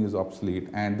working is obsolete,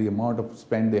 and the amount of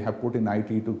spend they have put in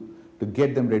IT to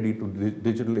get them ready to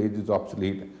digital age is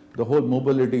obsolete. The whole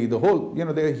mobility, there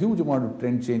are a huge amount of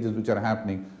trend changes which are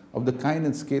happening of the kind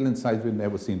and scale and size we've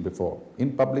never seen before,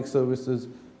 in public services,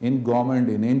 in government,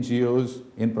 in NGOs,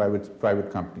 in private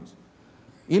companies.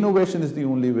 Innovation is the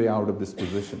only way out of this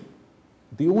position.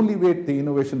 The only way the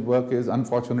innovation work is,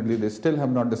 unfortunately, they still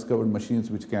have not discovered machines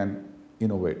which can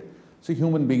innovate. So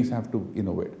human beings have to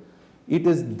innovate. It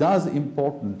is thus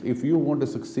important, if you want to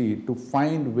succeed, to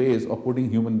find ways of putting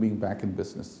human being back in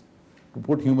business, to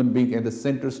put human being at the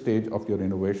center stage of your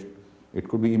innovation. It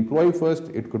could be employee first,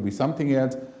 it could be something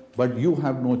else, but you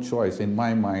have no choice, in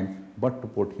my mind, but to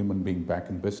put human being back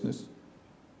in business.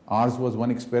 Ours was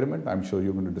one experiment. I'm sure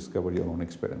you're going to discover your own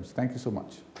experiments. Thank you so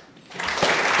much.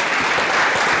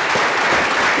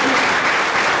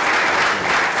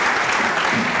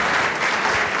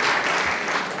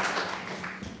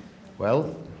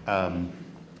 Well,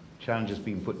 challenge has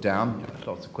been put down.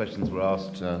 Lots of questions were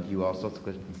asked. You asked lots of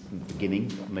questions in the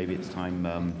beginning. Maybe it's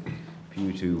time for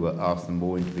you to ask them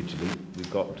more individually.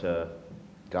 We've got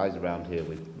guys around here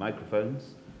with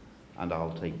microphones, and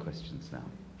I'll take questions now.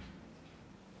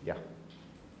 Yeah.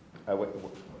 Wait,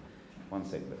 one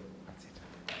second. That's it.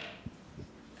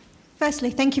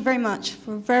 Firstly, thank you very much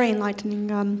for a very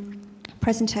enlightening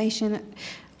presentation.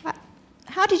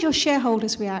 How did your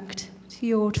shareholders react to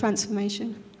your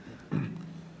transformation?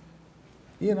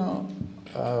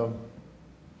 The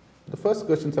first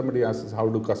question somebody asks is, how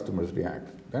do customers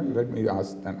react? Then let me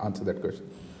ask and answer that question.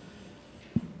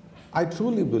 I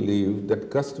truly believe that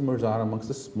customers are amongst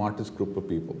the smartest group of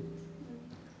people.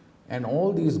 And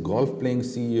all these golf-playing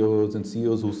CEOs and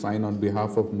CEOs who sign on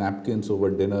behalf of napkins over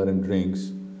dinner and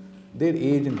drinks, their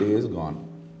age and day is gone.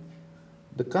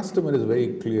 The customer is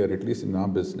very clear, at least in our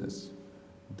business,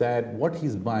 that what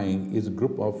he's buying is a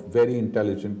group of very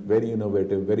intelligent, very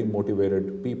innovative, very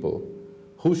motivated people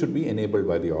who should be enabled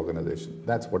by the organization.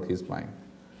 That's what he's buying.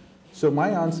 So my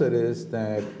answer is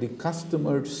that the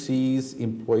customer sees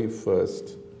employee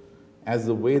first as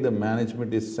the way the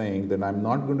management is saying that I'm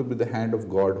not going to be the hand of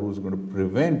God who's going to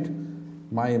prevent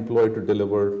my employee to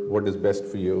deliver what is best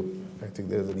for you. I think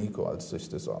there's an echo, I'll switch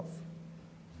this off.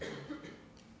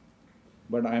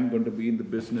 But I'm going to be in the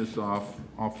business of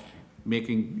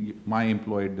making my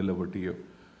employee deliver to you.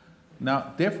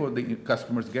 Now, therefore, the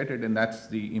customers get it, and that's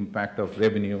the impact of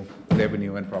revenue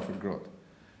and profit growth.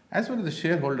 As far as the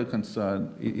shareholder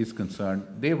is concerned,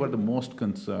 they were the most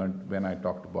concerned when I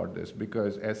talked about this,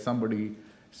 because as somebody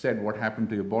said, what happened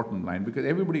to your bottom line? Because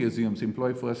everybody assumes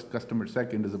employee first, customer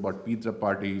second is about pizza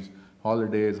parties,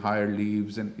 holidays, higher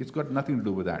leaves, and it's got nothing to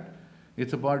do with that.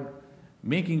 It's about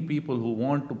making people who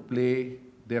want to play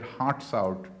their hearts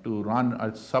out to run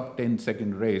a sub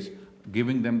 10-second race,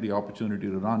 giving them the opportunity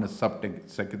to run a sub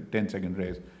 10-second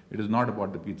race. It is not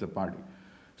about the pizza party.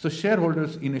 So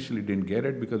shareholders initially didn't get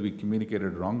it because we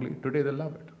communicated wrongly. Today they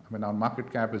love it. I mean, our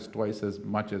market cap is twice as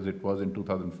much as it was in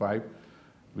 2005.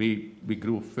 We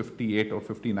grew 58 or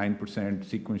 59%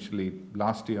 sequentially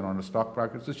last year on a stock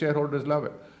market. So shareholders love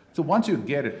it. So once you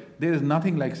get it, there is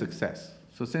nothing like success.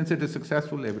 So since it is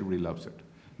successful, everybody loves it.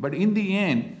 But in the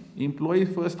end, employee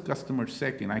first, customer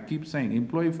second. I keep saying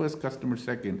employee first, customer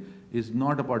second is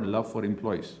not about love for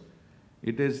employees.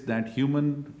 It is that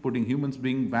putting humans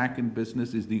being back in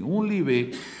business is the only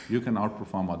way you can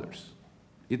outperform others.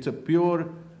 It's a pure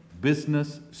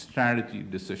business strategy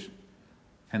decision.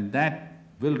 And that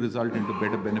will result into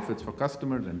better benefits for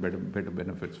customers and better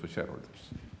benefits for shareholders.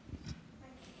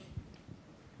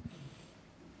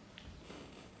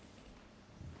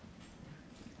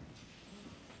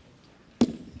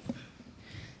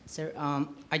 Sir,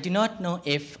 I do not know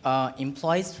if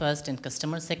employees first and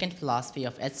customer second philosophy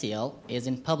of HCL is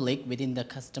in public within the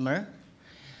customer.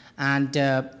 And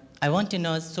I want to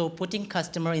know, so putting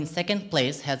customer in second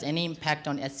place has any impact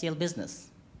on HCL business?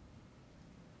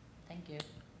 Thank you.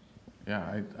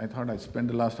 Yeah, I thought I'd spend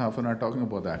the last half an hour talking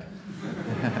about that.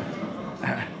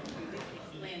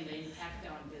 Explain the impact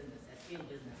on business, HCL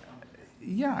business.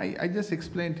 Yeah, I just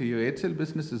explained to you, HCL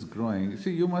business is growing.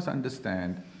 See, you must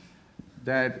understand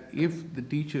that if the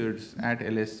teachers at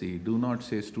LSC do not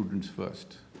say students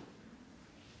first,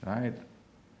 right?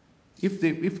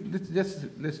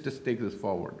 Let's just take this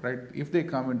forward, right? If they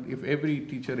come and if every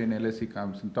teacher in LSC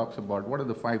comes and talks about what are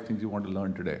the 5 things you want to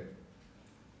learn today,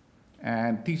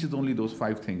 and teaches only those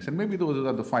 5 things, and maybe those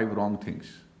are the 5 wrong things,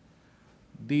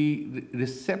 the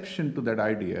reception to that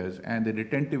ideas and the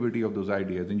retentivity of those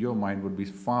ideas in your mind would be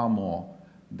far more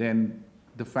than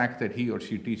the fact that he or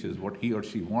she teaches what he or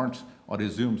she wants or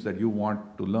assumes that you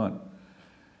want to learn.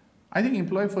 I think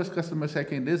employee first, customer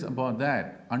second is about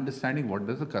that, understanding what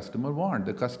does the customer want.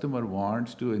 The customer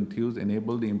wants to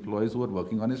enable the employees who are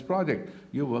working on his project.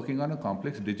 You're working on a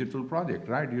complex digital project,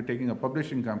 right? You're taking a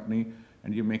publishing company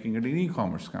and you're making it an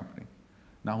e-commerce company.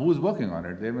 Now, who's working on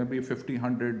it? There may be 50,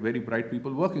 100 very bright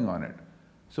people working on it.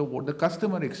 So what the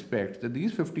customer expects that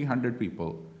these 50, 100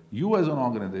 people, you as an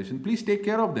organization, please take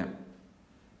care of them.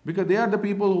 Because they are the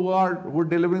people who are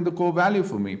delivering the core value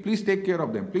for me. Please take care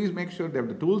of them. Please make sure they have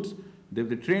the tools, they have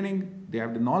the training, they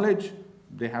have the knowledge,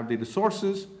 they have the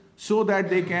resources, so that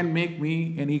they can make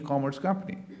me an e-commerce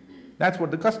company. That's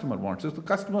what the customer wants. So the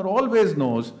customer always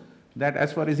knows that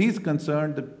as far as he's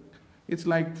concerned, it's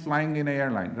like flying in an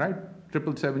airline, right?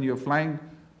 777,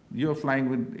 you're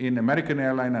flying in American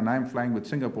airline and I'm flying with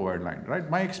Singapore airline, right?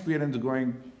 My experience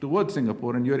going towards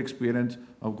Singapore and your experience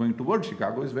of going towards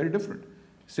Chicago is very different.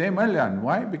 Same airline.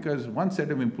 Why? Because one set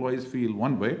of employees feel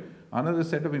one way, another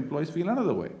set of employees feel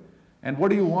another way. And what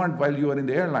do you want while you are in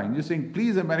the airline? You're saying,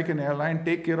 please, American airline,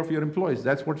 take care of your employees.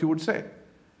 That's what you would say,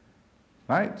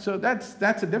 right? So that's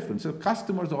a difference. So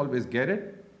customers always get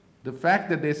it. The fact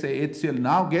that they say HCL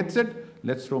now gets it,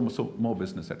 let's throw more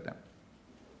business at them.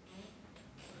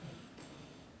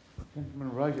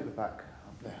 Gentleman right at the back,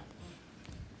 up there.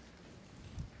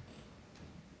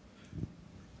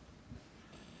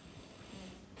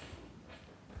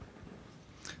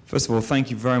 First of all, thank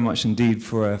you very much indeed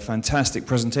for a fantastic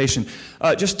presentation.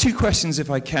 Just 2 questions if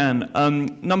I can.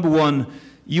 Number 1,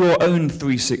 your own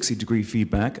 360-degree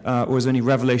feedback, or is there any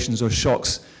revelations or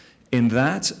shocks in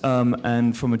that?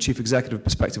 And from a chief executive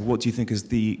perspective, what do you think is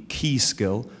the key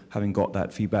skill having got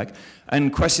that feedback.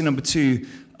 And question number two,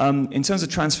 in terms of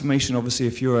transformation, obviously,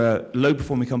 if you're a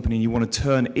low-performing company and you want to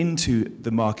turn into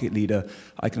the market leader,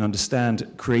 I can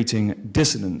understand creating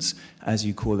dissonance, as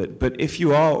you call it. But if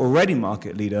you are already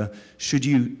market leader, should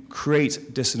you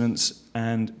create dissonance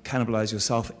and cannibalize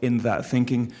yourself in that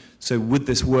thinking? So would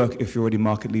this work if you're already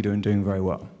market leader and doing very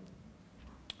well?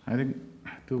 I think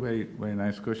two very, very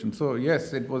nice questions. So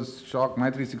yes, it was shock. My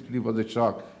 360 was a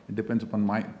shock. It depends upon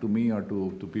to me or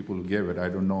to people who gave it. I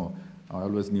don't know. I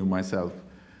always knew myself.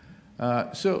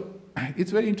 So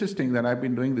it's very interesting that I've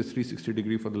been doing this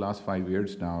 360-degree for the last 5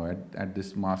 years now at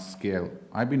this mass scale.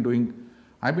 I've been doing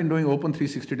open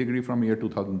 360-degree from year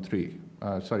 2003.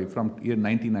 From year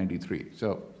 1993.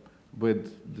 So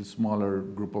with the smaller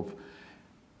group of.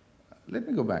 Let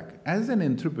me go back. As an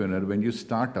entrepreneur, when you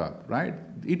start up, right,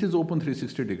 it is open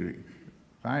 360-degree,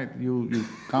 right? You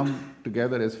come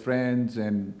together as friends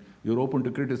and you're open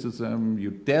to criticism.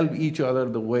 You tell each other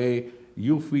the way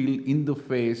you feel in the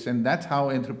face, and that's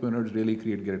how entrepreneurs really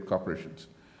create great corporations.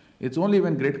 It's only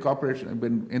when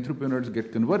when entrepreneurs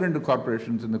get converted into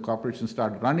corporations and the corporations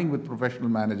start running with professional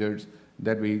managers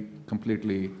that we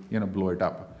completely, blow it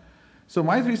up. So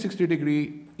my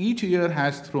 360-degree, each year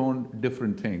has thrown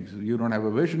different things. You don't have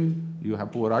a vision, you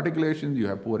have poor articulation, you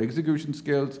have poor execution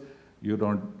skills, you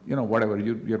don't, whatever,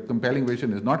 your compelling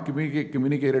vision is not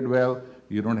communicated well,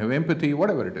 you don't have empathy,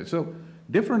 whatever it is. So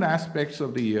different aspects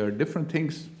of the year, different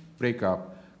things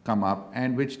come up,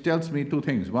 and which tells me two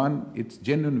things. One, it's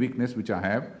genuine weakness, which I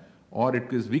have, or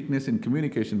it is weakness in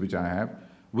communication, which I have.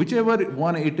 Whichever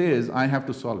one it is, I have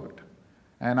to solve it.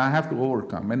 And I have to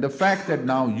overcome. And the fact that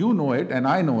now you know it and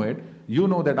I know it, you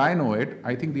know that I know it,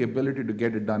 I think the ability to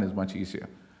get it done is much easier.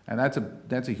 And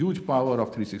that's a huge power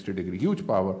of 360-degree, huge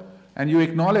power. And you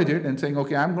acknowledge it and saying,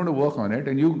 okay, I'm going to work on it,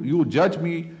 and you judge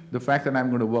me the fact that I'm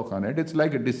going to work on it. It's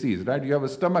like a disease, right? You have a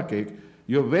stomachache.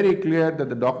 You're very clear that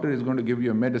the doctor is going to give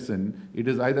you a medicine. It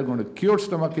is either going to cure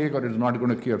stomachache or it's not going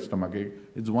to cure stomachache.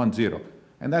 It's 1-0.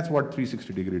 And that's what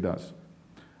 360-degree does.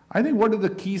 I think what is the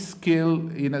key skill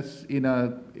in a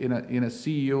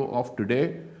CEO of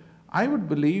today? I would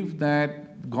believe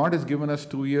that God has given us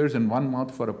 2 ears and 1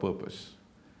 mouth for a purpose,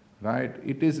 right?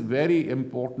 It is very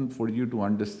important for you to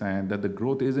understand that the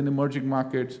growth is in emerging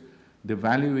markets, the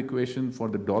value equation for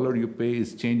the dollar you pay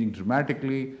is changing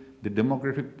dramatically, the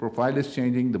demographic profile is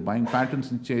changing, the buying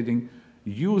patterns are changing.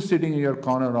 You sitting in your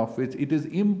corner office, it is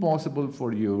impossible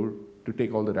for you to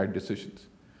take all the right decisions.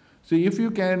 So if you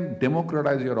can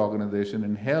democratize your organization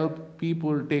and help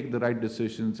people take the right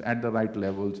decisions at the right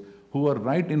levels, who are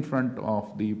right in front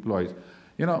of the employees.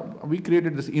 We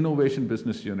created this innovation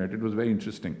business unit. It was very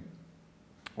interesting.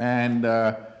 And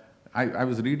I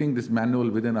was reading this manual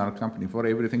within our company. For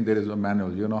everything there is a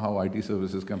manual. You know how IT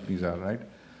services companies are, right?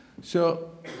 So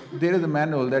there is a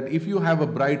manual that if you have a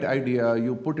bright idea,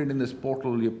 you put it in this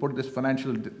portal, you put this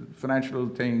financial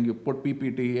thing, you put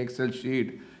PPT, Excel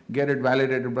sheet, get it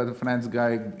validated by the finance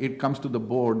guy, it comes to the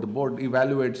board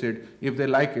evaluates it. If they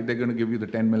like it, they're going to give you the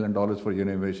 $10 million for your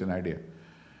innovation idea.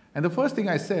 And the first thing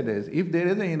I said is, if there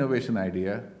is an innovation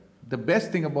idea, the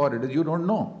best thing about it is you don't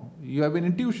know. You have an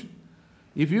intuition.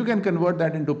 If you can convert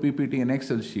that into PPT and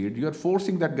Excel sheet, you're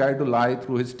forcing that guy to lie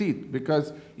through his teeth,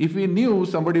 because if he knew,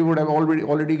 somebody would have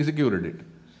already executed it.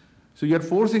 So you're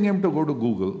forcing him to go to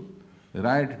Google,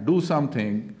 right, do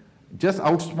something, just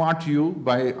outsmart you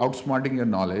by outsmarting your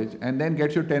knowledge, and then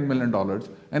get your $10 million,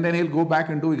 and then he'll go back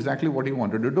and do exactly what he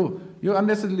wanted to do. You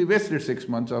unnecessarily wasted 6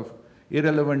 months of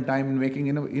irrelevant time in making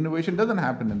innovation. Doesn't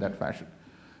happen in that fashion.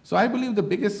 So I believe the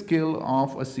biggest skill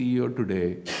of a CEO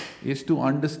today is to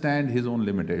understand his own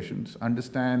limitations,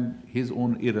 understand his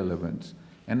own irrelevance,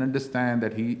 and understand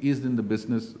that he is in the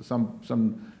business.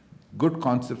 Some good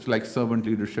concepts like servant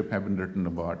leadership have been written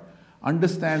about.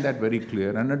 Understand that very clear,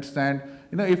 and understand,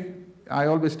 if I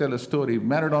always tell a story,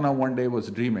 Maradona one day was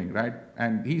dreaming, right?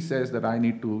 And he says that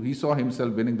he saw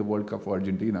himself winning the World Cup for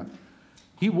Argentina.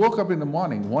 He woke up in the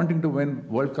morning wanting to win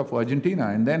World Cup for Argentina,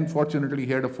 and then fortunately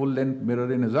he had a full-length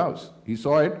mirror in his house. He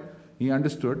saw it, he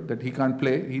understood that he can't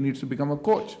play, he needs to become a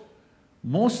coach.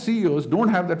 Most CEOs don't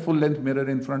have that full-length mirror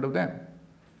in front of them,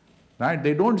 right?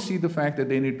 They don't see the fact that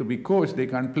they need to be coached, they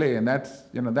can't play, and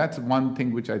that's one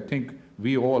thing which I think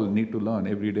we all need to learn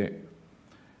every day.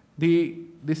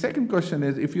 The second question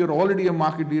is, if you're already a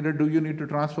market leader, do you need to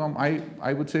transform?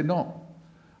 I would say no.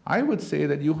 I would say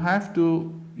that you have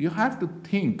to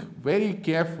think very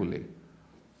carefully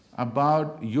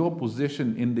about your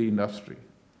position in the industry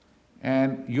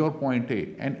and your point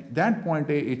A. And that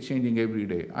point A is changing every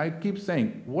day. I keep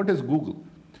saying, what is Google?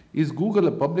 Is Google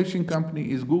a publishing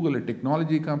company? Is Google a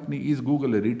technology company? Is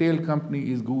Google a retail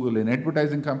company? Is Google an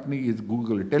advertising company? Is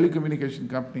Google a telecommunication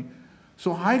company?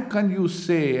 So how can you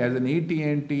say as an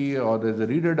AT&T or as a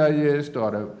Reader Digest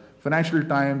or a Financial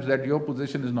Times that your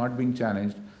position is not being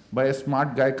challenged by a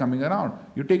smart guy coming around?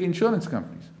 You take insurance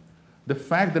companies. The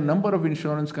fact, the number of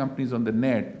insurance companies on the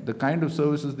net, the kind of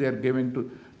services they are giving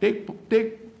to, take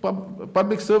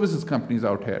public services companies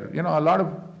out here. You know, a lot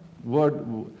of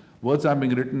words are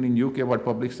being written in UK about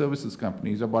public services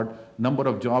companies, about number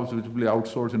of jobs which will be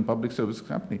outsourced in public services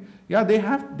company. Yeah,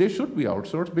 they should be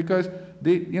outsourced because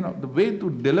the way to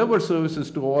deliver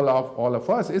services to all of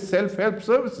us is self-help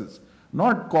services,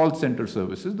 not call center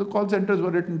services. The call centers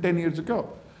were written 10 years ago.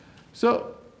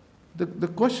 So the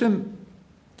question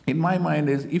in my mind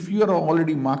is, if you are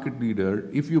already market leader,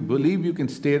 if you believe you can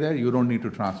stay there, you don't need to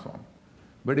transform.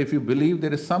 But if you believe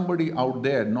there is somebody out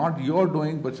there, not you're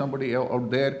doing, but somebody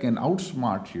out there can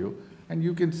outsmart you, and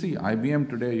you can see IBM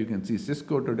today, you can see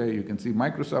Cisco today, you can see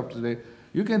Microsoft today,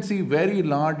 you can see very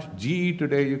large GE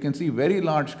today, you can see very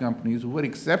large companies who were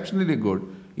exceptionally good,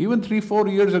 even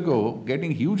 3-4 years ago,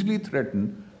 getting hugely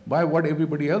threatened by what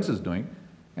everybody else is doing,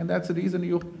 and that's the reason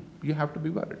you have to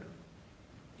be worried.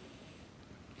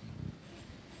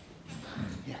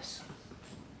 Yes.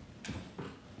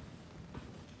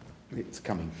 It's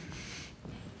coming.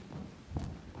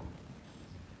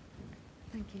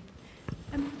 Thank you.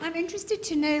 I'm interested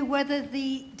to know whether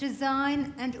the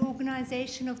design and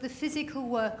organisation of the physical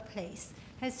workplace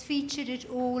has featured at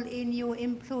all in your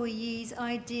employees'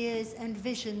 ideas and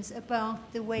visions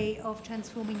about the way of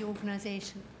transforming your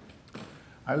organisation.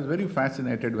 I was very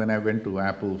fascinated when I went to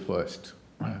Apple first.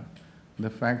 The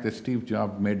fact that Steve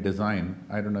Jobs made design,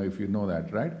 I don't know if you know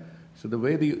that, right? So the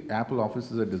way the Apple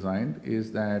offices are designed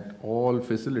is that all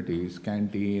facilities,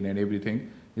 canteen and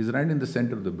everything, is right in the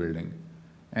center of the building.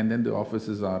 And then the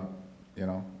offices are,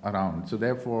 around. So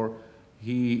therefore,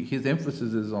 his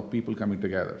emphasis is on people coming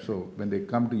together. So when they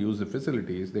come to use the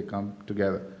facilities, they come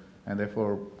together and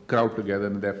therefore crowd together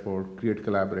and therefore create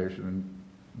collaboration and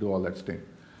do all that stuff.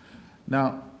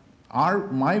 Now,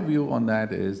 my view on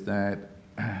that is that,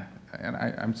 and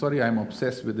I'm sorry I'm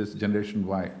obsessed with this Generation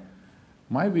Y.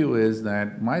 My view is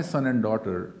that my son and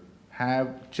daughter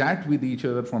have chat with each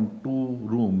other from 2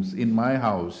 rooms in my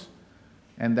house,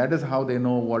 and that is how they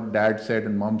know what dad said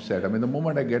and mom said. I mean, the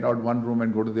moment I get out one room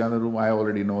and go to the other room, I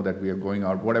already know that we are going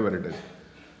out, whatever it is.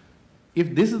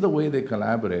 If this is the way they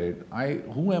collaborate,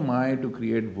 who am I to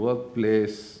create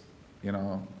workplace,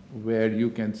 where you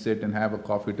can sit and have a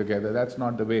coffee together? That's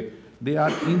not the way. They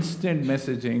are instant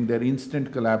messaging, they're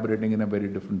instant collaborating in a very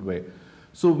different way.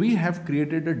 So we have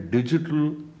created a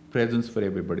digital presence for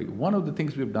everybody. One of the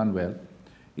things we've done well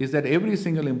is that every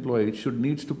single employee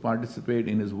needs to participate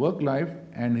in his work life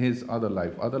and his other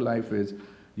life. Other life is,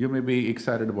 you may be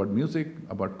excited about music,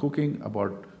 about cooking,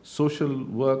 about social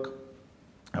work,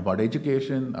 about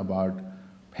education, about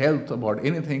health, about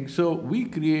anything. So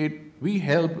we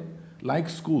help like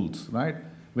schools, right?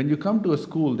 When you come to a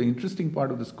school, the interesting part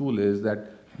of the school is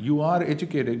that you are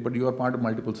educated, but you are part of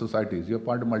multiple societies. You're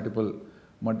part of multiple.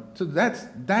 So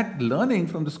that learning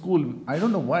from the school, I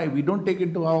don't know why, we don't take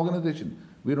it to our organization.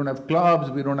 We don't have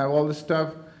clubs, we don't have all this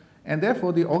stuff. And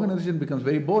therefore, the organization becomes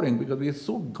very boring because we are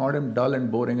so goddamn dull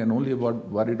and boring and only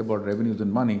worried about revenues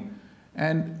and money.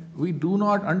 And we do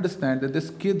not understand that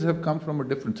these kids have come from a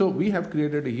different. So we have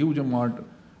created a huge amount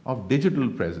of digital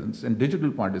presence and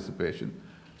digital participation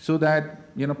so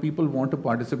that people want to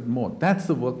participate more. That's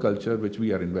the work culture which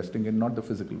we are investing in, not the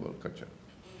physical work culture.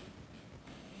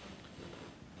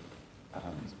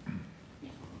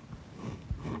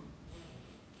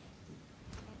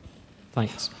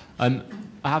 Thanks. I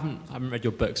haven't read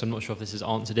your book, so I'm not sure if this is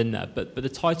answered in there, but the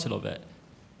title of it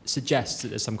suggests that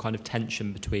there's some kind of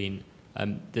tension between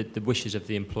the wishes of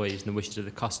the employees and the wishes of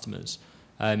the customers.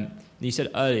 You said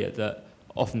earlier that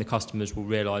often the customers will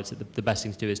realise that the best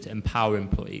thing to do is to empower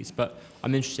employees, but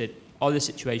I'm interested, are there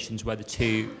situations where the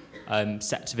two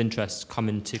sets of interests come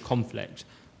into conflict?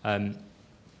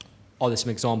 Are there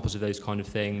some examples of those kind of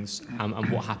things,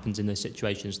 and what happens in those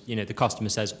situations? The customer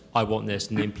says, "I want this,"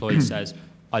 and the employee says,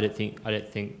 "I don't think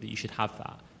that you should have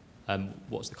that."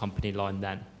 What's the company line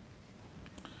then?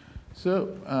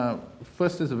 So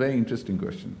first is a very interesting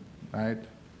question, right?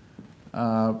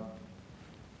 The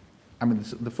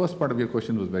first part of your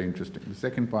question was very interesting. The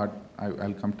second part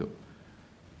I'll come to.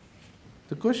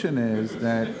 The question is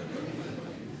that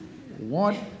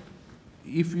what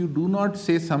if you do not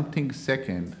say something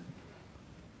second?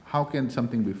 How can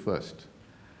something be first?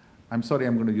 I'm sorry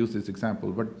I'm going to use this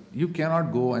example, but you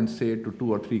cannot go and say to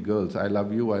 2 or 3 girls, "I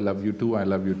love you too, I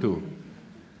love you too."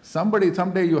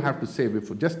 Someday you have to say,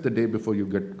 before, just the day before you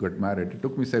get married. It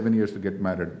took me 7 years to get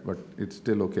married, but it's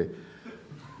still okay.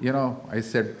 You know, I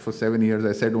said for 7 years,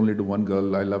 I said only to one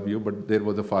girl, I love you, but there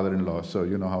was a father-in-law, so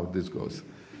you know how this goes.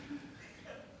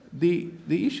 The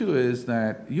issue is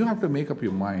that you have to make up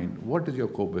your mind, what is your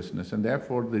core business? And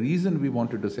therefore, the reason we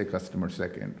wanted to say customer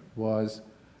second was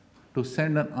to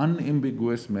send an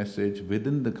unambiguous message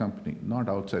within the company, not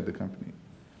outside the company.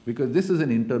 Because this is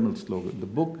an internal slogan. The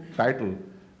book title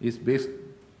is based,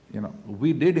 you know,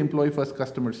 we did employee first,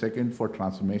 customer second for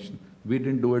transformation. We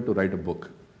didn't do it to write a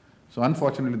book. So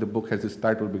unfortunately, the book has this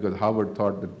title because Harvard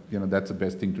thought that, you know, that's the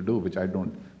best thing to do, which I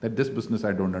don't, that this business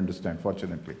I don't understand,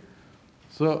 fortunately.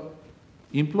 So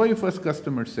employee first,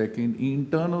 customer second,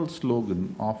 internal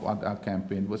slogan of our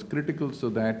campaign was critical so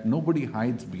that nobody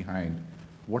hides behind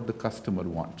what the customer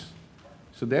wants.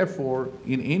 So therefore,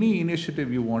 in any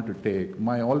initiative you want to take,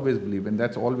 I always believe, and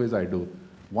that's always I do,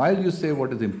 while you say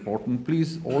what is important,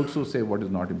 please also say what is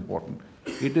not important.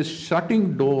 It is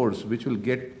shutting doors which will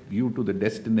get you to the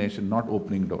destination, not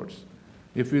opening doors.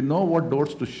 If you know what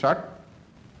doors to shut,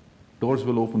 doors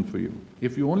will open for you.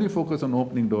 If you only focus on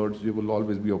opening doors, you will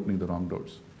always be opening the wrong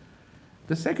doors.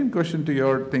 The second question to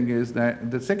your thing is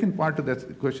that, the second part of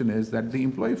that question is that the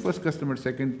employee first, customer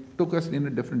second took us in a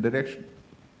different direction.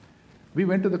 We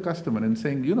went to the customer and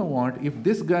saying, you know what, if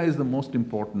this guy is the most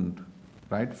important,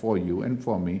 right, for you and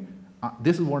for me,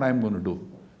 this is what I'm going to do.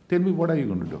 Tell me, what are you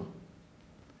going to do?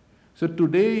 So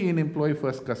today in employee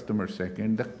first, customer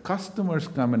second, the customers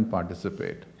come and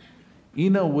participate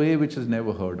in a way which is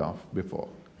never heard of before.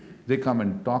 They come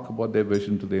and talk about their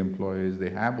vision to the employees. They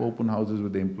have open houses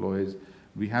with the employees.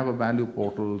 We have a value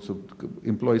portal, so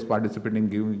employees participating,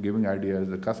 giving ideas.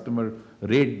 The customer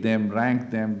rate them,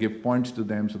 rank them, give points to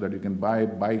them so that you can buy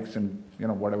bikes and, you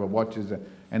know, whatever, watches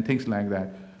and things like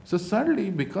that. So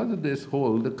suddenly, because of this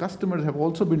whole, the customers have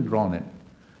also been drawn in.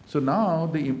 So now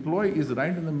the employee is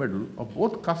right in the middle of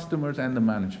both customers and the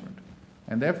management.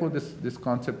 And therefore, this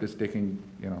concept is taking,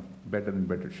 you know, better and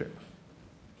better shape.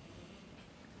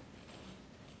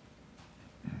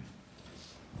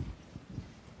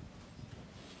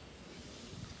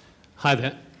 Hi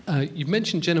there. You've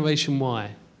mentioned Generation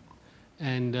Y.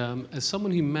 And as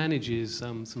someone who manages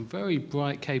some very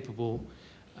bright, capable,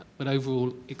 but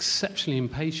overall exceptionally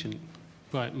impatient,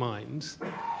 bright minds,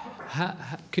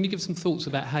 can you give some thoughts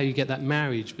about how you get that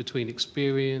marriage between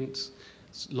experience,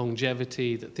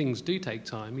 longevity, that things do take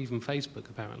time, even Facebook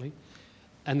apparently,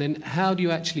 and then how do you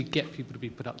actually get people to be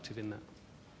productive in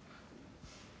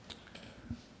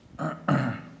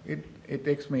that? It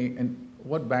takes me, and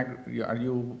what background, are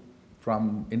you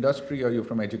from industry or are you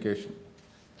from education?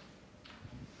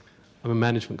 I'm a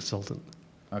management consultant.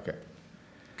 Okay.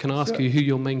 Can I ask you who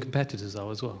your main competitors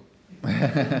are as well?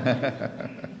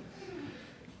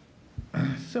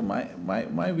 So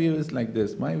my view is like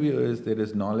this. My view is there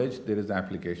is knowledge, there is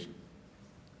application.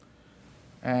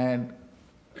 And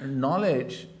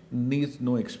knowledge needs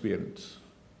no experience.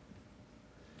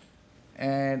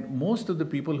 And most of the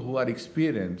people who are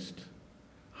experienced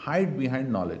hide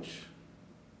behind knowledge.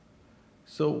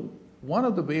 So one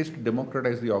of the ways to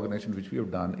democratize the organization, which we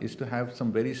have done, is to have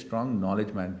some very strong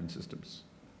knowledge management systems.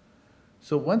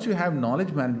 So once you have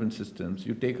knowledge management systems,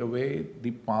 you take away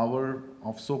the power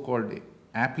of so-called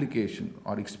application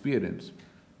or experience.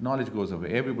 Knowledge goes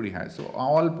away, everybody has. So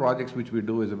all projects which we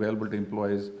do is available to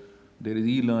employees. There is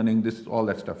e-learning, all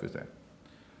that stuff is there.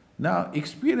 Now,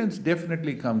 experience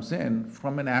definitely comes in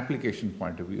from an application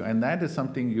point of view, and that is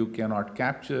something you cannot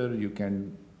capture,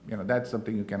 that's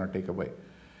something you cannot take away.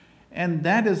 And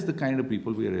that is the kind of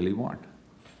people we really want.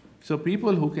 So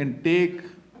people who can take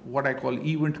what I call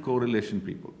event correlation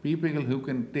people who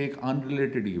can take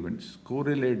unrelated events,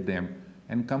 correlate them,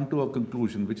 and come to a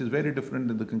conclusion, which is very different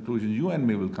than the conclusion you and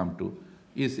me will come to,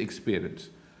 is experience.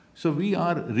 So we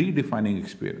are redefining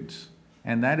experience,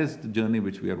 and that is the journey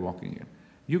which we are walking in.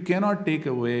 You cannot take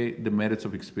away the merits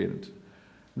of experience.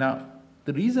 Now,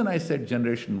 the reason I said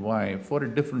Generation Y, for a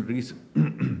different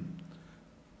reason.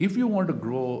 If you want to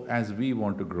grow as we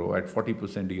want to grow, at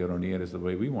 40% year on year is the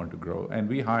way we want to grow, and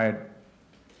we hired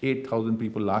 8,000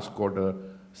 people last quarter,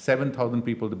 7,000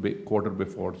 people the quarter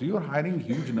before. So you're hiring a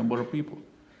huge number of people.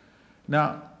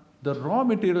 Now, the raw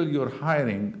material you're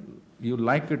hiring, you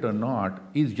like it or not,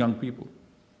 is young people.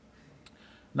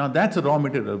 Now, that's a raw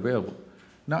material available.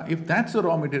 Now, if that's a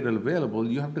raw material available,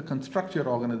 you have to construct your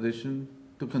organization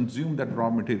to consume that raw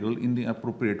material in the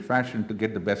appropriate fashion to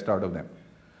get the best out of them.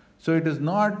 So it is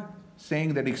not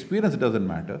saying that experience doesn't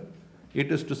matter.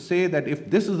 It is to say that if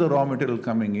this is the raw material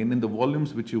coming in the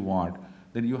volumes which you want,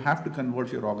 then you have to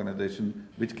convert your organization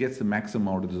which gets the maximum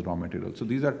out of this raw material. So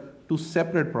these are two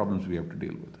separate problems we have to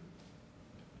deal with.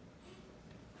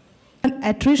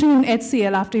 Attrition in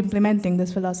HCL after implementing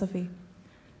this philosophy?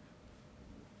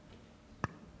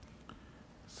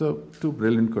 So, two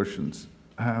brilliant questions.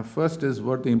 First is,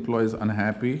 were the employees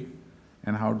unhappy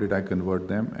and how did I convert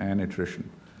them, and attrition.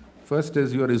 First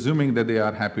is, you are assuming that they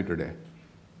are happy today.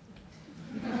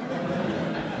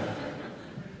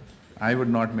 I would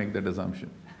not make that assumption.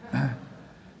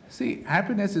 See,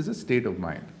 happiness is a state of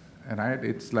mind, right?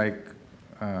 It's like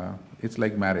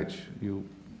marriage. You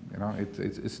know, it's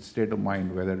a state of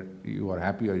mind whether you are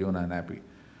happy or you're unhappy.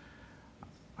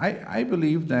 I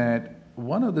believe that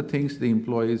one of the things the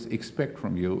employees expect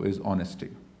from you is honesty.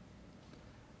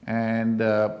 And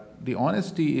the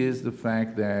honesty is the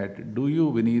fact that, do you,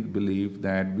 Vineet, believe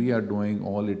that we are doing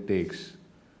all it takes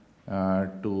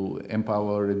to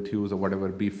empower, enthuse, or whatever,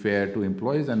 be fair to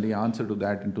employees? And the answer to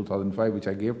that in 2005, which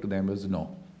I gave to them, is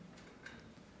no.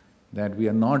 That we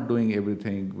are not doing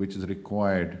everything which is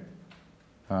required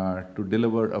to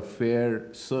deliver a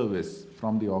fair service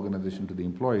from the organization to the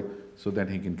employee so that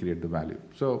he can create the value.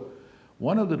 So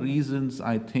one of the reasons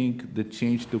I think the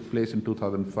change took place in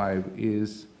 2005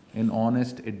 is an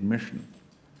honest admission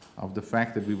of the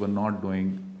fact that we were not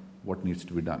doing what needs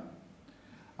to be done.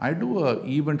 I do an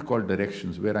event called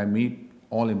Directions where I meet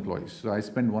all employees. So I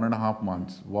spend 1.5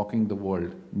 months walking the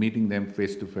world, meeting them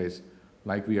face to face,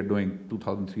 like we are doing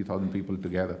 2,000, 3,000 people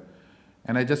together.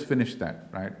 And I just finished that,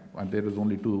 right? And there was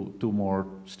only two more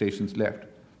stations left.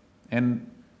 And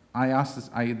they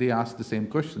asked the same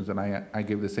questions and I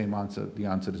gave the same answer. The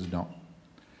answer is no.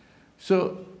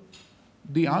 So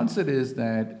the answer is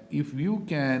that if you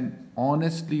can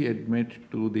honestly admit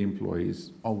to the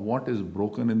employees of what is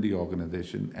broken in the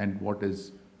organization and what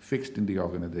is fixed in the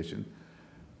organization,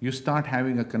 you start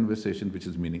having a conversation which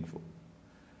is meaningful.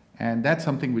 And that's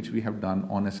something which we have done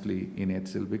honestly in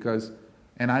HCL because,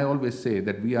 and I always say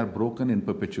that we are broken in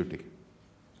perpetuity,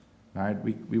 right?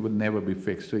 We will never be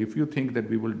fixed. So if you think that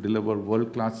we will deliver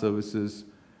world-class services,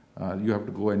 you have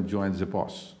to go and join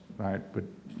Zippos, right? But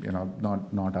you know,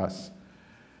 not us.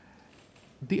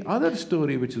 The other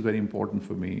story which is very important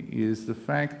for me is the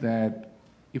fact that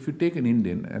if you take an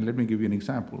Indian, and let me give you an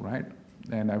example, right?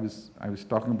 And I was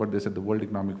talking about this at the World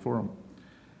Economic Forum.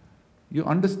 You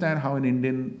understand how an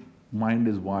Indian mind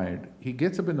is wired. He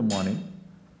gets up in the morning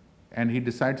and he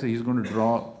decides that he's going to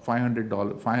draw 500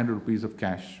 rupees of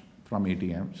cash from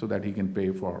ATM so that he can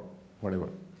pay for whatever,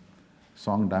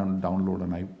 song download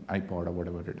on iPod or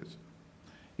whatever it is.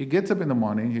 He gets up in the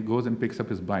morning, he goes and picks up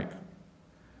his bike.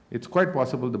 It's quite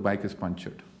possible the bike is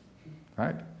punctured,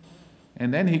 right?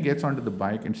 And then he gets onto the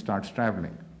bike and starts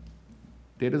traveling.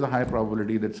 There is a high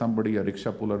probability that somebody, a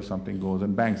rickshaw puller or something, goes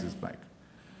and bangs his bike.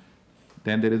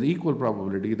 Then there is equal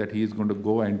probability that he is going to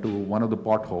go into one of the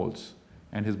potholes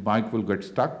and his bike will get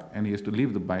stuck and he has to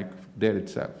leave the bike there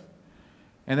itself.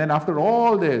 And then after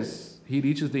all this, he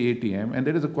reaches the ATM and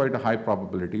there is quite a high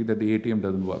probability that the ATM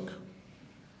doesn't work.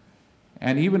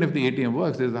 And even if the ATM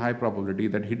works, there's a high probability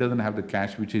that he doesn't have the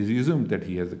cash, which is assumed that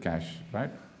he has the cash,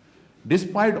 right?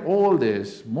 Despite all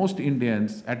this, most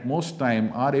Indians at most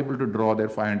time are able to draw their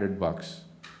 $500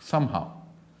 somehow,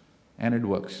 and it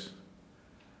works.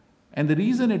 And the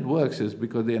reason it works is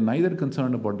because they are neither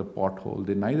concerned about the pothole,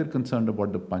 they're neither concerned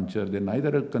about the puncture, they're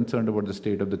neither concerned about the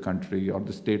state of the country or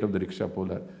the state of the rickshaw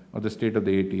puller or the state of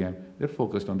the ATM. They're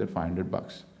focused on their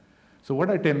 $500. So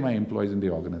what I tell my employees in the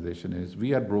organization is,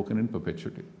 we are broken in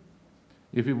perpetuity.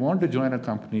 If you want to join a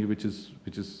company which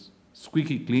is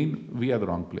squeaky clean, we are the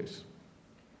wrong place.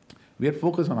 We are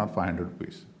focused on our 500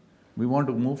 rupees. We want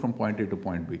to move from point A to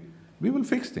point B. We will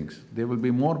fix things. There will be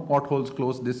more potholes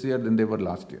closed this year than there were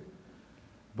last year.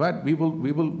 But we will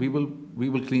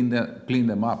clean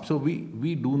them up. So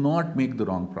we do not make the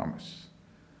wrong promise.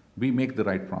 We make the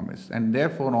right promise. And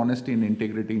therefore, honesty and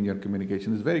integrity in your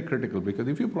communication is very critical, because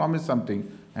if you promise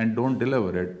something and don't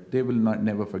deliver it, they will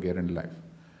never forget in life.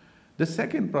 The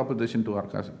second proposition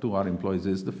to our employees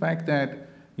is the fact that,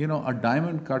 you know, a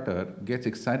diamond cutter gets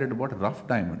excited about rough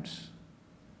diamonds,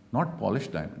 not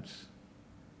polished diamonds.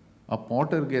 A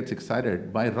potter gets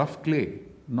excited by rough clay,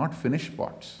 not finished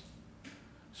pots.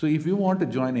 So if you want to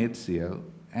join HCL,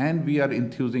 and we are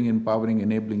enthusing, empowering,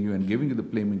 enabling you, and giving you the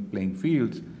playing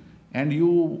fields, and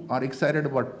you are excited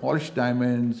about polished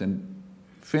diamonds and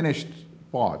finished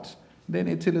pots, then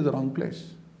HCL is the wrong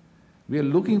place. We are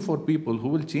looking for people who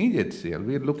will change HCL.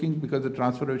 We are looking because the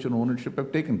transformation ownership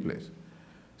have taken place.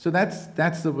 So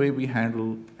that's the way we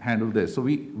handle this. So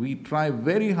we try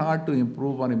very hard to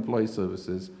improve on employee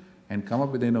services and come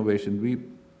up with innovation.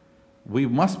 We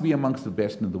must be amongst the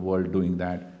best in the world doing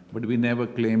that. but we never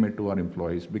claim it to our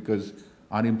employees because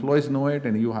our employees know it,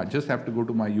 and you just have to go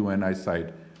to my UNI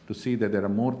site to see that there are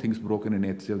more things broken in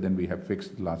HCL than we have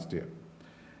fixed last year.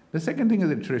 The second thing is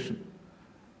attrition.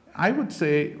 I would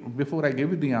say, before I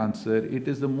give you the answer, it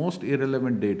is the most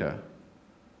irrelevant data,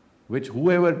 which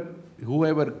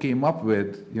whoever came up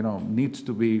with, needs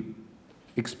to be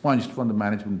expunged from the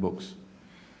management books.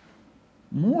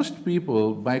 Most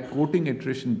people, by quoting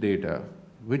attrition data,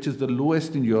 which is the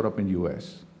lowest in Europe and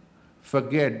US,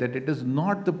 forget that it is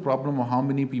not the problem of how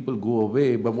many people go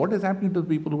away, but what is happening to the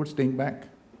people who are staying back.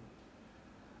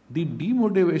 The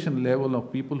demotivation level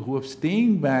of people who are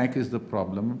staying back is the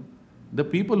problem. The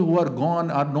people who are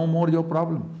gone are no more your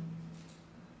problem.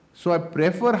 So I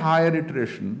prefer higher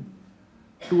attrition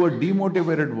to a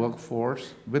demotivated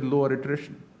workforce with lower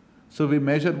attrition. So we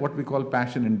measure what we call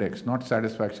passion index, not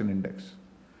satisfaction index.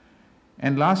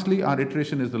 And lastly, our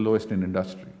attrition is the lowest in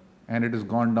industry. And it has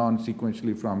gone down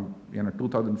sequentially from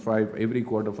 2005, every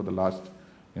quarter for the last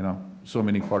so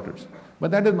many quarters.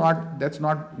 But that's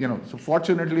not, so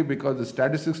fortunately, because the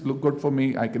statistics look good for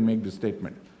me, I can make this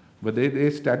statement. But the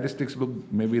statistics look,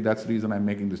 maybe that's the reason I'm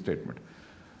making this statement.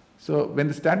 So when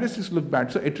the statistics look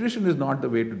bad, so attrition is not the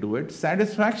way to do it,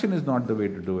 satisfaction is not the way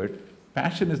to do it,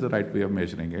 passion is the right way of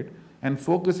measuring it, and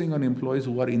focusing on employees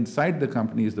who are inside the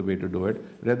company is the way to do it,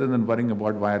 rather than worrying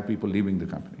about why are people leaving the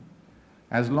company.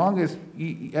 As long as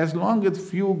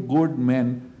few good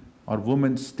men or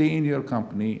women stay in your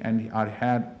company and are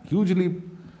hugely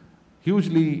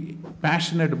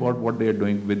passionate about what they are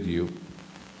doing with you,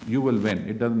 you will win.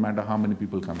 It doesn't matter how many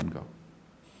people come and go.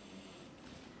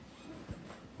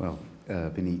 Well,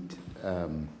 Vineet,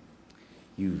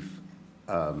 you've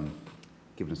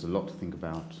given us a lot to think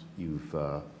about. You've,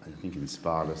 I think,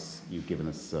 inspired us. You've given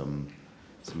us some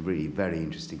really very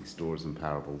interesting stories and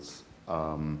parables.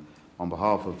 On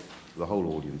behalf of the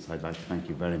whole audience, I'd like to thank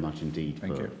you very much indeed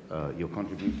for your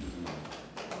contribution.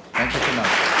 Thank you so much.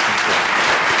 Thank you.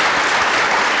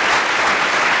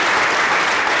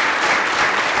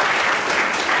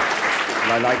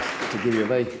 I'd like to give you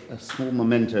a small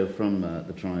memento from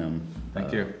the Triumph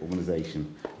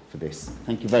organisation for this.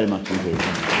 Thank you very much indeed.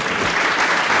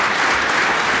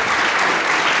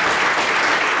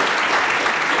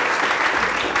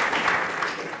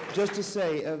 Just to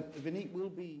say, Vineet will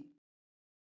be...